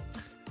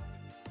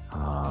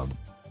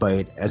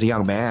 But as a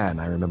young man,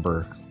 I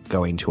remember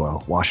going to a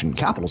Washington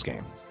Capitals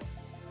game.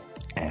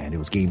 And it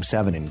was Game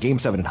 7. And Game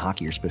 7 in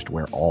hockey, you're supposed to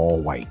wear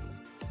all white.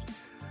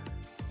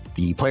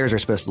 The players are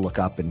supposed to look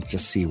up and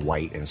just see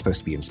white, and it's supposed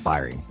to be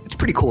inspiring. It's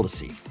pretty cool to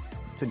see.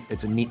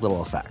 It's a neat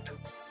little effect.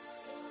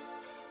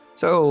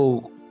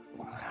 So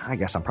I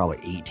guess I'm probably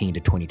 18 to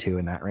 22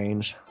 in that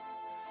range.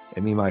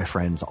 And me and my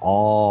friends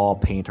all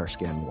paint our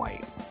skin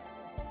white.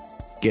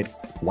 Get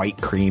white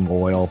cream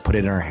oil, put it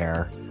in our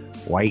hair,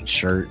 white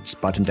shirts,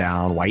 button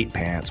down, white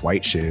pants,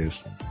 white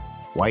shoes,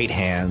 white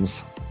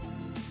hands.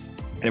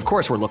 And of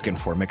course, we're looking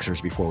for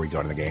mixers before we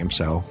go to the game.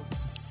 So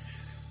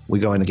we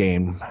go in the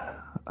game.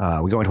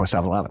 We go into a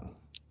 7-Eleven,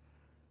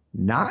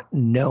 not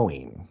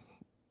knowing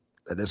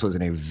that this was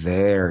in a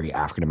very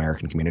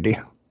African-American community.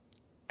 And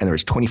there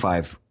was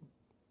 25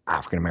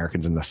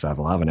 African-Americans in the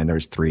 7-Eleven, and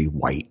there's 3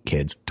 white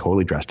kids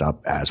totally dressed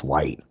up as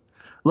white.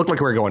 Looked like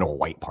we were going to a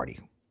white party,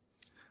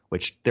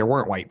 which there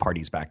weren't white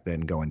parties back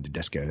then, going to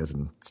discos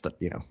and stuff,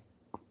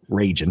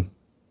 raging.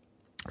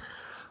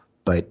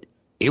 But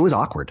it was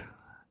awkward.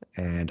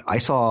 And I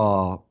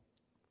saw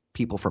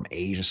people from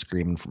Asia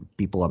screaming from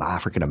people of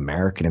African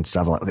American and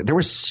 7-Eleven. There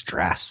was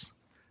stress.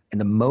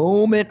 And the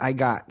moment I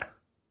got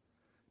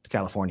to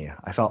California,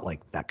 I felt like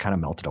that kind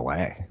of melted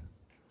away.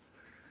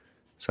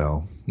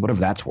 So whatever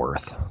that's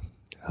worth,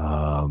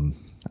 I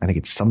think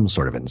it's some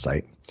sort of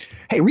insight.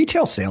 Hey,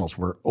 retail sales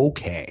were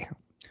okay.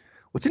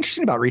 What's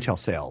interesting about retail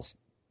sales,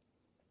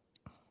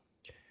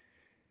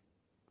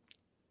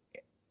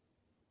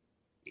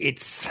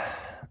 it's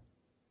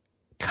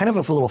kind of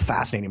a little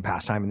fascinating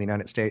pastime in the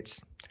United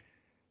States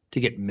to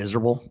get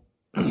miserable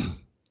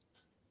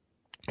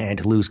and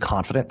to lose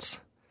confidence.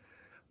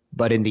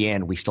 But in the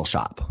end, we still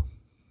shop.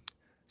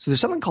 So there's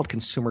something called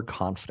consumer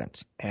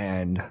confidence.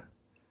 And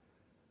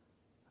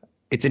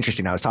it's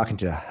interesting. I was talking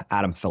to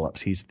Adam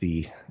Phillips. He's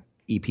the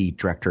EP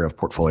director of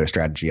portfolio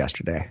strategy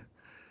yesterday.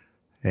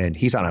 And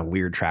he's on a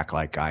weird track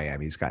like I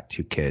am. He's got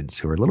 2 kids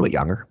who are a little bit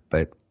younger,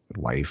 but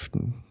wife,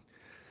 and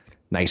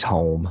nice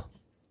home.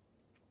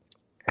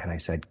 And I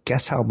said,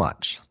 guess how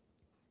much?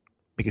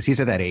 Because he's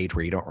at that age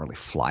where you don't really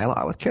fly a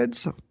lot with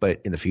kids,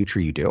 but in the future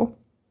you do.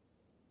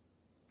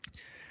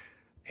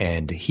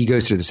 And he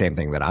goes through the same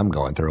thing that I'm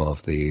going through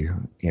of the,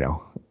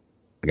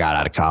 I got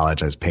out of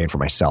college. I was paying for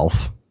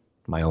myself,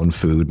 my own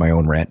food, my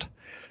own rent.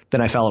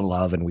 Then I fell in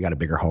love and we got a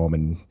bigger home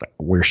and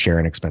we're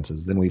sharing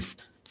expenses. Then we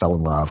fell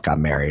in love, got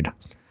married.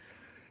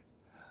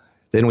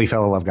 Then we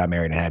fell in love, got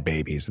married, and had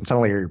babies. And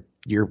suddenly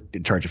you're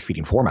in charge of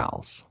feeding 4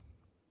 mouths.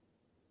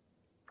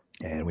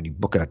 And when you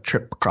book a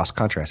trip across the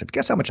country, I said,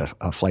 guess how much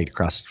a flight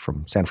across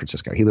from San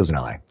Francisco? He lives in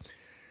LA.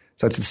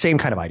 So it's the same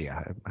kind of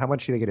idea. How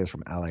much do you think it is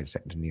from LA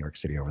to New York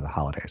City over the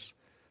holidays?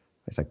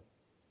 I said,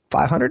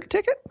 $500 a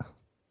ticket?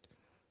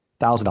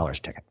 $1,000 a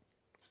ticket.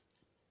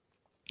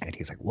 And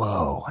he's like,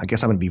 whoa, I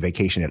guess I'm going to be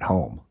vacationing at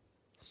home.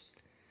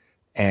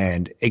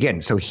 And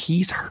again, so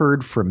he's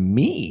heard from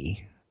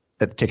me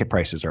that the ticket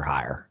prices are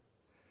higher.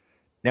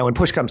 Now, when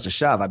push comes to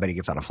shove, I bet he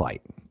gets on a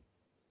flight.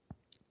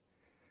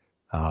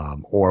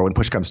 Or when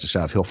push comes to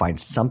shove, he'll find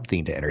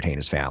something to entertain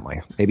his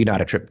family. Maybe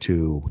not a trip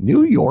to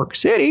New York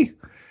City.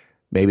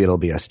 Maybe it'll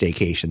be a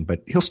staycation,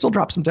 but he'll still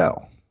drop some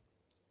dough.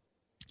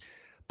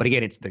 But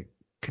again, it's the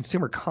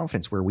consumer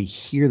confidence where we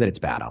hear that it's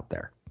bad out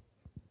there.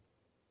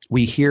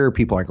 We hear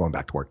people aren't going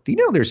back to work. Do you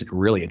know there's a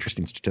really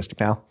interesting statistic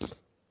now?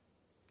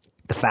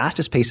 The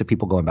fastest pace of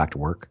people going back to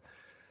work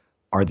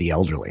are the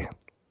elderly,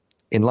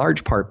 in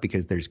large part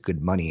because there's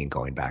good money in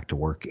going back to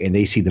work, and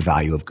they see the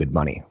value of good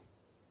money.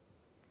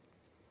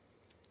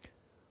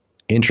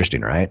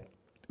 Interesting, right?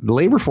 The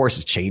labor force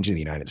is changing in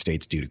the United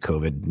States due to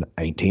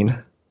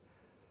COVID-19.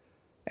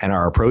 And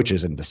our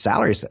approaches and the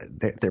salaries,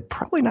 they're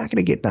probably not going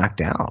to get knocked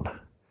down.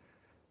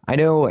 I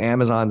know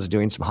Amazon's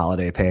doing some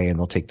holiday pay and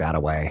they'll take that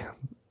away.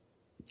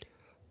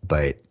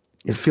 But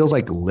it feels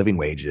like living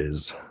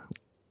wages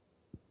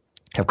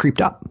have creeped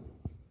up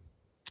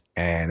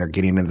and they're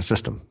getting into the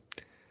system.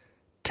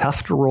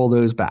 Tough to roll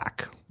those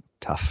back.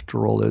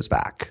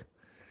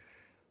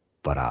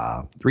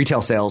 But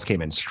retail sales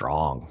came in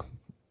strong,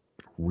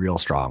 real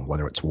strong,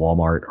 whether it's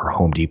Walmart or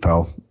Home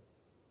Depot.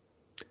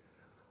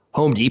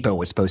 Home Depot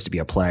was supposed to be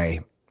a play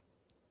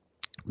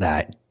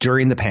that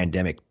during the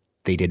pandemic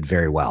they did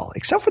very well,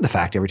 except for the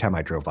fact every time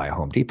I drove by a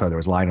Home Depot, there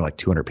was a line of like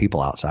 200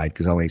 people outside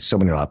because only so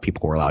many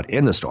people were allowed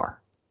in the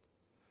store.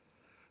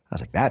 I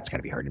was like, that's got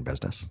to be hurting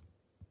business.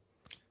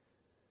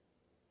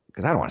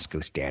 Because I don't want to go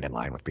stand in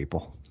line with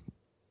people.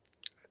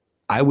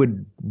 I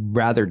would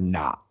rather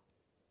not.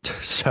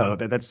 So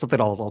that's something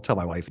I'll tell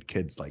my wife and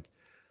kids, like,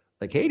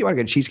 hey, do you want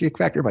to go to Cheesecake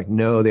Factory? I'm like,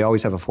 no, they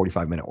always have a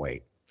 45-minute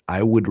wait.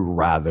 I would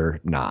rather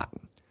not.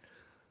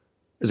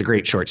 There's a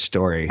great short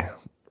story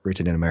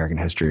written in American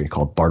history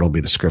called Bartleby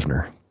the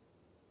Scrivener.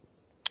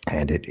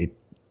 And it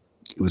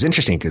was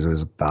interesting because it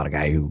was about a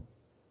guy who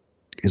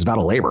is about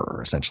a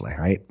laborer, essentially,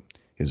 right?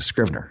 He was a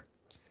scrivener.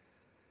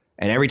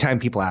 And every time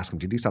people asked him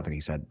to do something,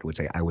 he would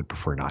say, I would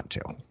prefer not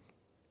to.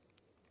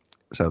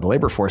 So the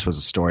labor force was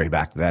a story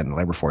back then. The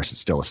labor force is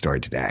still a story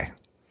today.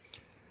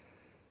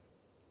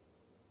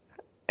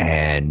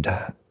 And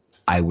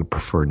I would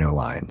prefer no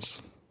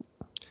lines.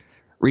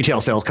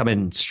 Retail sales come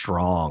in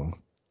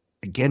strong.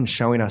 Again,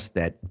 showing us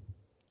that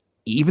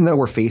even though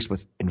we're faced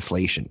with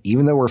inflation,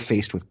 even though we're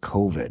faced with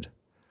COVID,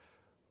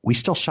 we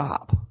still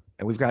shop.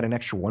 And we've got an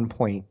extra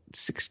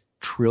 $1.6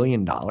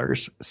 trillion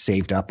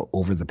saved up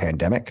over the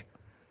pandemic.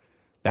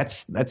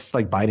 That's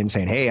like Biden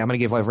saying, hey, I'm going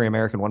to give every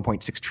American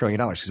 $1.6 trillion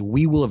because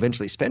we will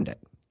eventually spend it.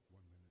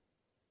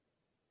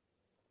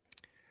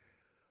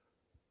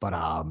 But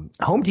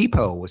Home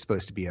Depot was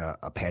supposed to be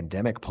a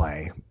pandemic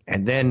play.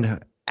 And then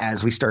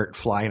as we start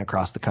flying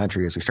across the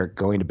country, as we start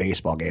going to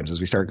baseball games,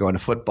 as we start going to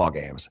football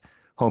games,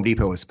 Home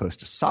Depot was supposed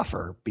to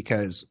suffer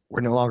because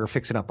we're no longer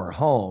fixing up our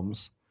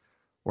homes.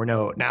 We're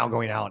now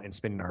going out and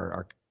spending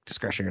our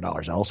discretionary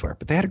dollars elsewhere.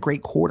 But they had a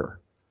great quarter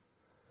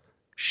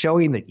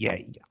showing that,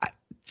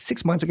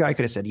 6 months ago, I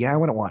could have said, I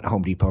wouldn't want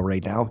Home Depot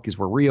right now because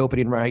we're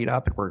reopening right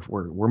up and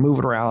we're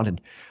moving around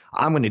and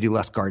I'm going to do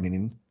less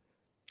gardening.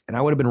 And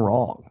I would have been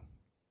wrong.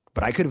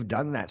 But I could have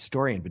done that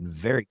story and been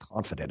very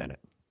confident in it.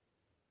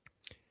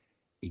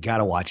 You got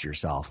to watch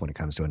yourself when it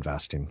comes to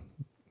investing.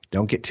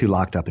 Don't get too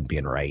locked up in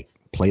being right.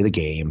 Play the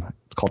game.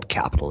 It's called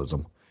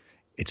capitalism.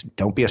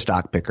 Don't be a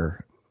stock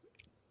picker.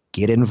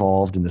 Get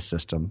involved in the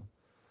system.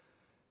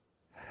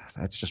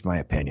 That's just my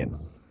opinion.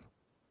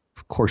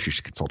 Of course, you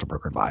should consult a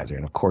broker advisor,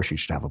 and of course, you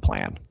should have a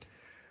plan.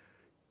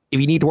 If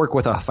you need to work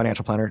with a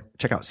financial planner,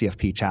 check out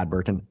CFP Chad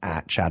Burton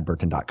at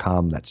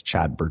chadburton.com. That's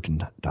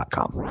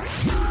chadburton.com.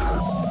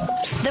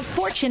 The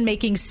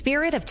fortune-making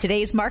spirit of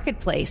today's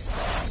marketplace.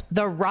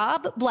 The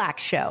Rob Black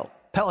Show.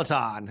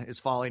 Peloton is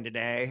falling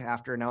today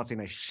after announcing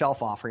a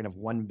shelf offering of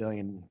 1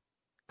 billion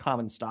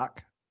common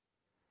stock.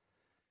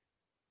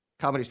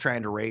 Companies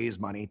trying to raise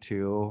money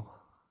to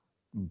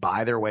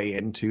buy their way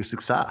into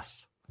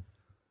success.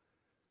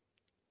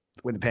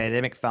 When the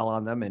pandemic fell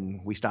on them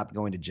and we stopped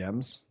going to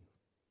gyms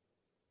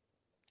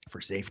for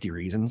safety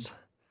reasons,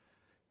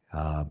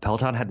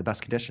 Peloton had the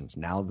best conditions.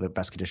 Now the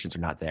best conditions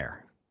are not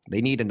there.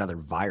 They need another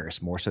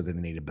virus more so than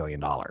they need $1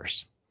 billion.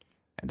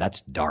 And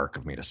that's dark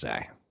of me to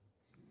say.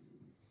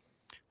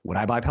 Would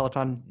I buy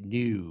Peloton?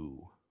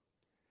 No.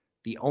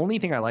 The only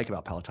thing I like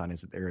about Peloton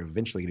is that they're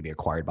eventually going to be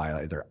acquired by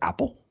either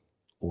Apple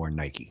or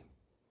Nike.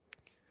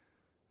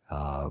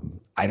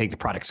 I think the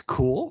product's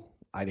cool.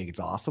 I think it's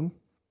awesome.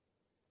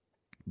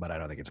 But I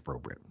don't think it's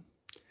appropriate.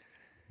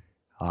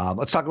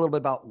 Let's talk a little bit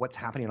about what's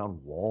happening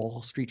on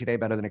Wall Street today.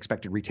 Better than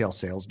expected retail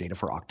sales data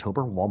for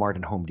October. Walmart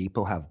and Home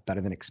Depot have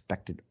better than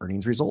expected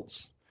earnings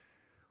results.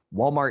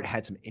 Walmart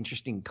had some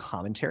interesting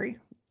commentary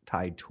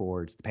tied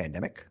towards the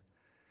pandemic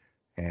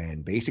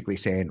and basically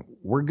saying,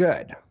 we're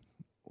good.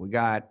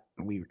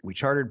 We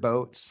chartered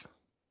boats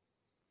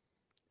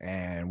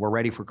and we're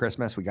ready for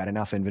Christmas. We got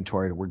enough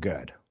inventory. We're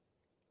good.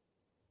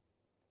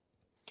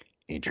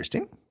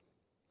 Interesting.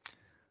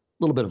 A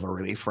little bit of a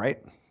relief, right?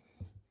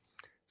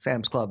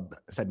 Sam's Club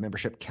said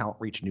membership count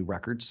reached new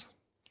records.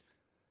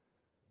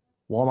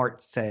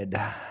 Walmart said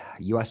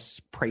U.S.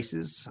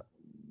 prices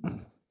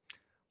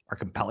are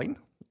compelling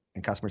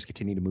and customers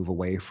continue to move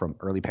away from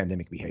early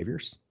pandemic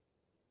behaviors.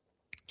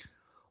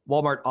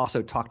 Walmart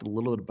also talked a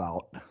little bit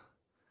about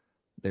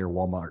their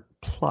Walmart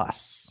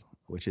Plus,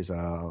 which is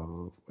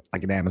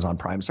like an Amazon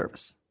Prime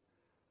service.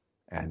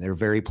 And they're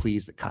very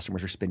pleased that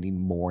customers are spending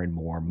more and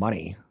more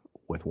money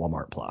with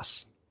Walmart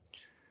Plus.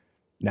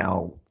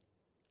 Now,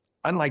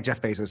 unlike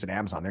Jeff Bezos and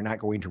Amazon, they're not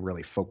going to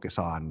really focus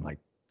on like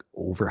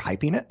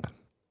overhyping it.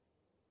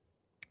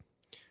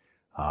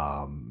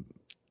 I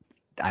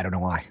don't know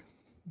why,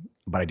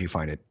 but I do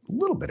find it a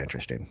little bit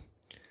interesting.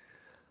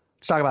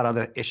 Let's talk about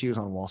other issues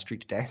on Wall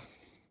Street today.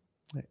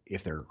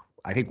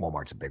 I think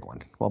Walmart's a big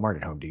one. Walmart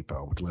and Home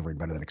Depot delivering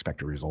better than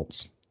expected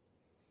results.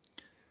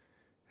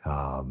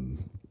 Total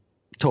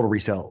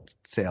retail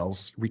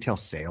sales,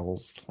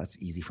 that's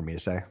easy for me to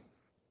say.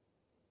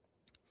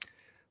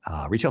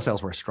 Retail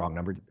sales were a strong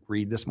number to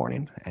read this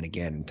morning, and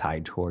again,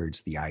 tied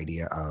towards the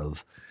idea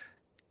of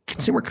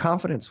consumer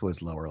confidence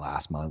was lower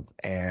last month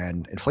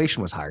and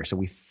inflation was higher. So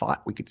we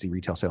thought we could see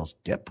retail sales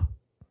dip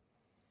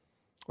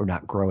or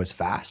not grow as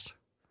fast.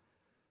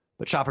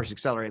 But shoppers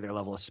accelerated their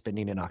level of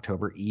spending in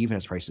October, even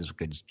as prices of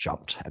goods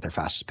jumped at their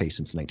fastest pace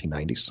since the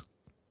 1990s.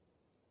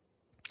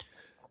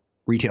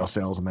 Retail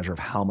sales, a measure of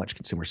how much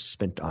consumers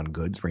spent on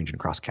goods ranging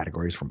across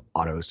categories from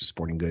autos to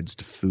sporting goods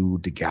to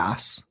food to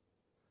gas,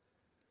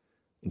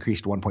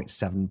 increased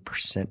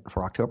 1.7%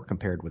 for October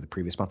compared with the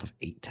previous month of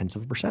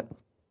 0.8%.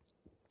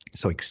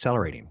 So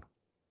accelerating.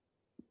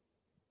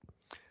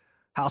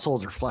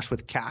 Households are flush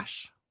with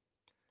cash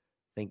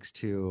thanks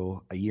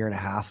to a year and a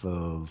half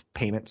of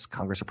payments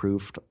Congress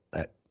approved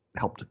that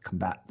helped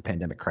combat the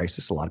pandemic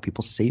crisis. A lot of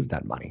people saved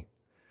that money.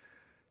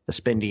 The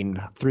spending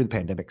through the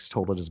pandemic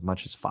totaled as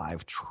much as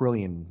 $5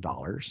 trillion,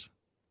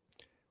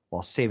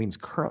 while savings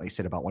currently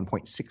sit about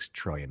 $1.6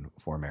 trillion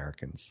for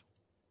Americans.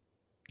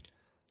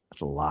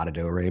 That's a lot of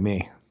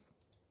do-re-mi.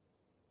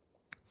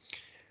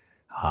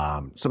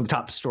 Some of the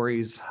top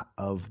stories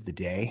of the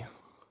day.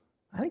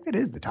 I think that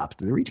is the top.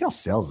 The retail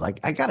sales,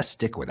 I got to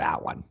stick with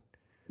that one.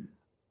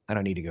 I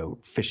don't need to go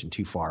fishing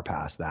too far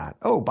past that.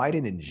 Oh,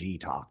 Biden and Xi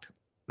talked.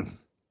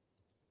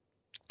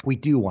 We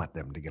do want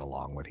them to get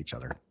along with each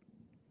other.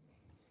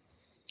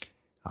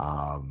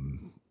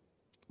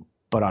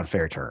 But on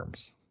fair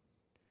terms.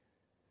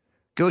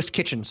 Ghost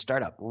kitchen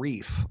startup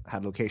Reef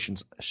had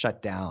locations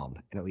shut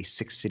down in at least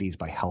 6 cities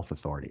by health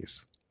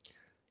authorities.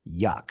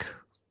 Yuck.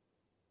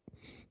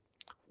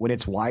 When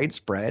it's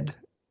widespread,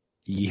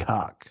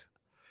 yuck.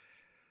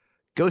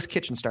 Ghost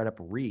kitchen startup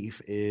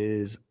Reef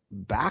is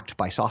backed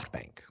by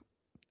SoftBank.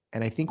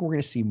 And I think we're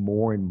going to see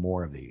more and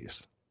more of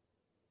these.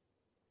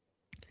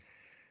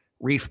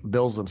 Reef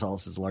bills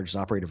themselves as the largest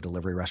operator of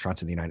delivery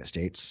restaurants in the United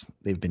States.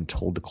 They've been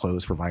told to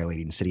close for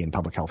violating city and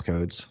public health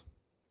codes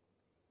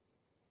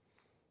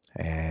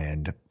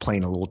and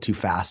playing a little too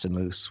fast and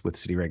loose with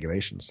city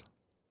regulations.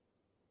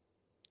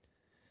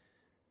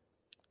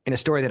 In a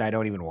story that I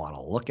don't even want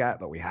to look at,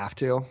 but we have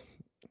to,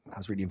 I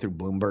was reading through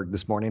Bloomberg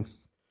this morning,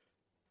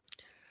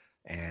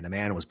 and a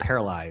man was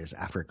paralyzed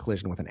after a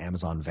collision with an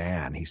Amazon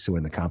van. He's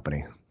suing the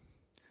company.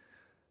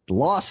 The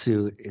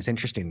lawsuit is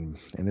interesting,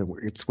 and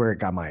it's where it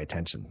got my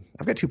attention.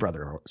 I've got 2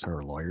 brothers who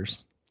are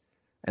lawyers,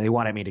 and they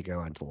wanted me to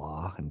go into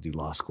law and do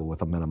law school with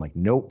them, and I'm like,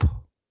 nope,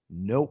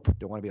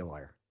 don't want to be a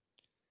lawyer.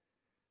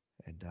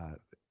 And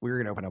we were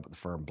going to open up with the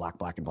firm Black &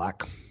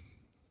 Black.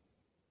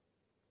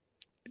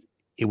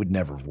 It would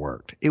never have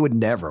worked.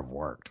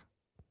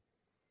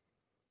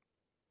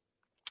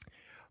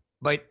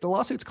 But the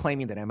lawsuit's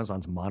claiming that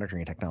Amazon's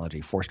monitoring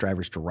technology forced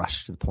drivers to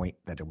rush to the point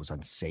that it was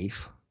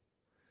unsafe.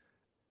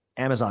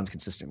 Amazon's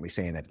consistently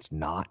saying that it's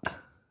not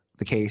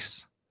the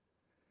case.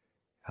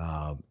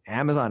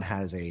 Amazon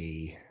has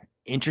a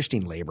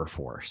interesting labor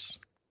force.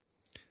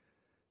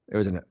 There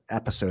was an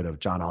episode of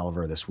John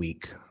Oliver this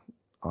week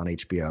on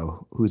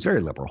HBO who's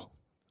very liberal.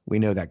 We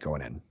know that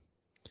going in.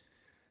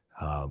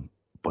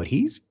 But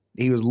he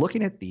was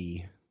looking at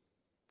the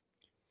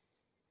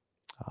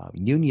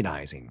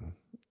unionizing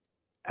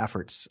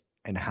efforts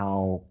and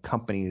how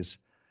companies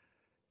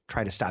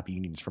try to stop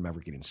unions from ever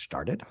getting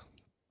started.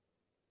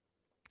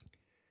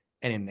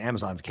 And in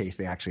Amazon's case,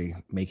 they actually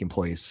make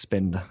employees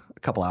spend a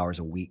couple hours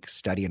a week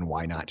studying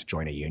why not to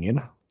join a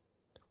union,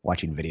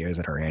 watching videos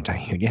that are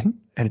anti-union.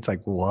 And it's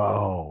like,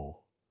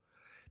 whoa,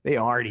 they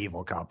are an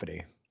evil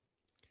company.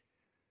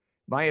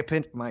 My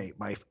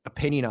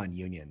opinion on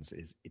unions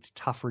is it's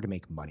tougher to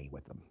make money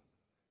with them.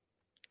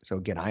 So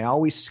again, I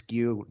always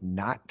skew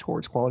not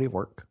towards quality of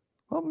work.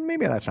 Well,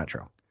 maybe that's not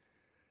true.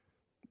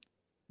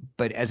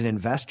 But as an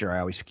investor, I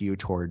always skew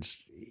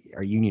towards,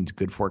 are unions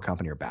good for a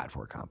company or bad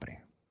for a company?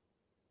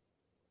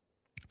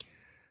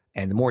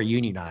 And the more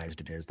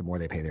unionized it is, the more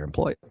they pay their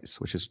employees,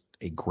 which is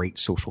a great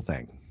social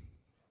thing.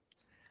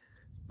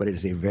 But it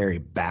is a very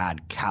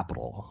bad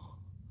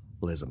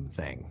capitalism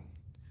thing.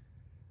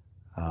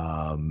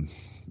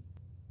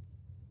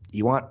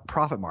 You want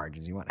profit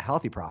margins. You want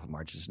healthy profit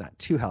margins, not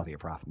too healthy a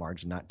profit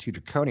margin, not too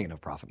draconian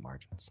of profit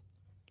margins.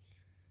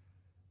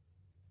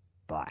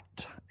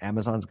 But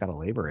Amazon's got a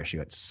labor issue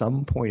at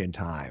some point in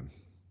time.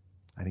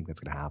 I think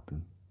that's going to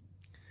happen.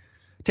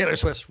 Taylor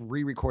Swift's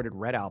re-recorded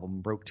Red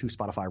album broke 2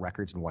 Spotify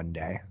records in one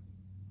day.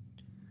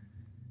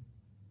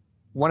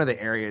 One of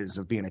the areas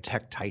of being a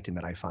tech titan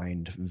that I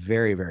find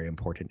very, very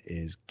important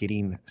is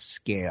getting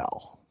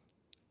scale.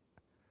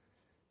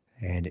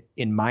 And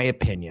in my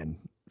opinion,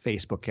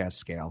 Facebook has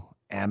scale,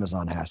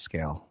 Amazon has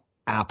scale,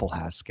 Apple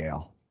has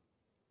scale.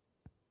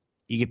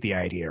 You get the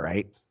idea,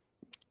 right?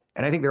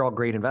 And I think they're all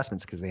great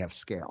investments because they have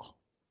scale.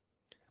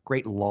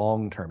 Great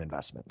long-term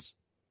investments.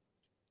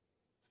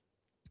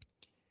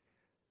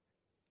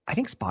 I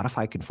think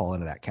Spotify can fall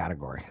into that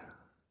category.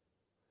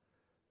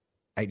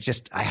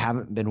 I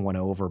haven't been won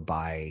over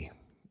by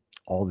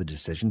all the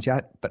decisions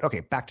yet. But okay,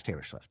 back to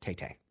Taylor Swift,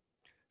 Tay-Tay.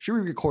 She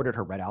re-recorded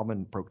her Red album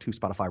and broke 2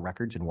 Spotify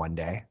records in one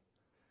day.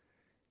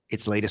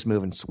 Its latest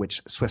move in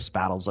Swift's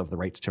battles of the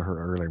rights to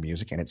her earlier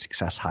music and its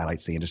success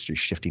highlights the industry's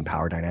shifting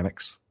power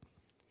dynamics.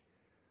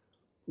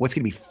 What's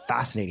going to be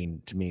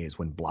fascinating to me is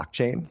when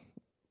blockchain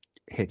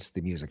hits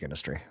the music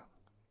industry.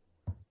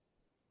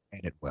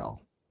 And it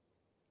will.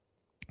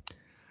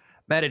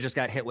 Meta just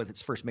got hit with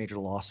its first major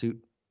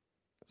lawsuit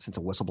since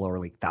a whistleblower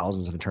leaked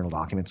thousands of internal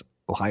documents.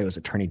 Ohio's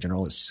attorney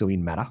general is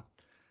suing Meta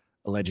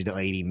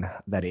alleging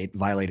that it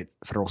violated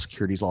federal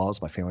securities laws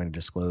by failing to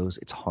disclose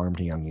its harm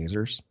to young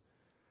users.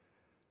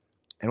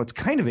 And what's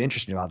kind of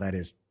interesting about that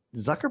is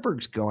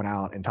Zuckerberg's going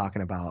out and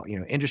talking about,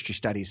 industry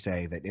studies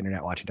say that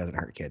internet watching doesn't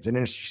hurt kids, and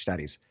industry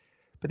studies.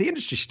 But the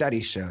industry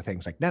studies show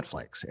things like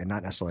Netflix and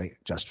not necessarily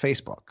just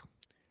Facebook.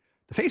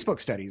 The Facebook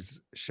studies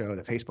show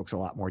that Facebook's a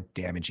lot more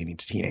damaging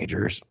to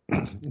teenagers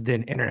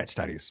than internet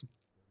studies.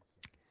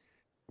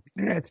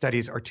 Internet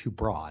studies are too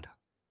broad.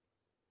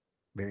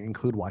 They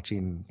include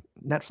watching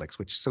Netflix,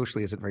 which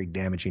socially isn't very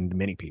damaging to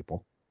many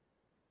people.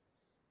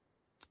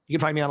 You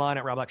can find me online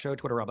at Rob Black Show,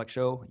 Twitter Rob Black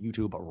Show,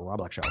 YouTube Rob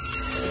Black Show.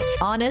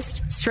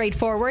 Honest,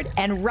 straightforward,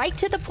 and right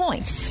to the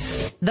point.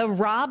 The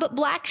Rob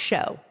Black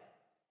Show.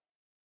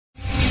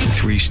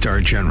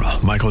 3-star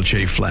General Michael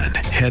J. Flynn,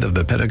 head of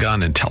the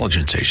Pentagon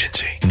Intelligence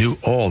Agency, knew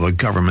all the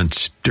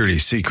government's dirty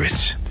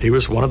secrets. He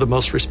was one of the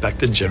most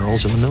respected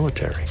generals in the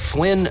military.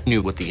 Flynn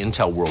knew what the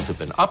intel world had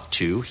been up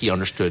to. He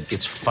understood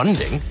its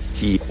funding.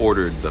 He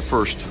ordered the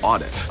first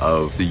audit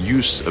of the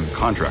use of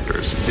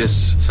contractors.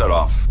 This set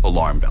off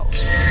alarm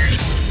bells.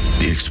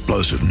 The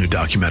explosive new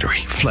documentary,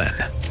 Flynn,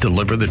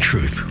 Deliver the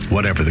Truth,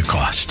 Whatever the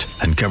Cost,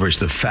 uncovers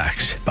the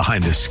facts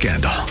behind this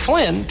scandal.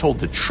 Flynn told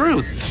the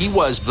truth. He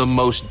was the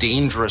most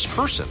dangerous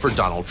person for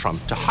Donald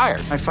Trump to hire.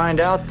 I find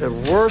out the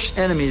worst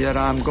enemy that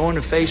I'm going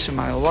to face in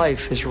my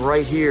life is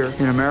right here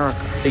in America.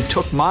 They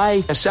took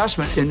my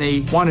assessment and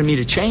they wanted me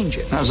to change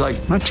it. And I was like,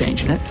 I'm not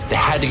changing it. They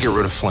had to get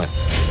rid of Flynn.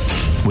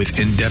 With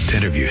in-depth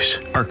interviews,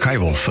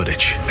 archival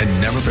footage,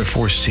 and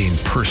never-before-seen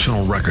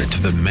personal records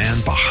of the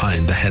man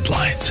behind the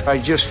headlines. I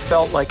just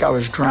felt like I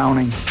was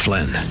drowning.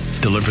 Flynn,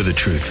 Deliver the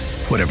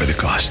Truth, Whatever the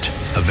Cost.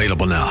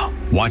 Available now.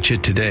 Watch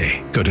it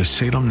today. Go to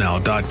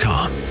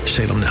salemnow.com.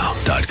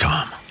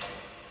 salemnow.com.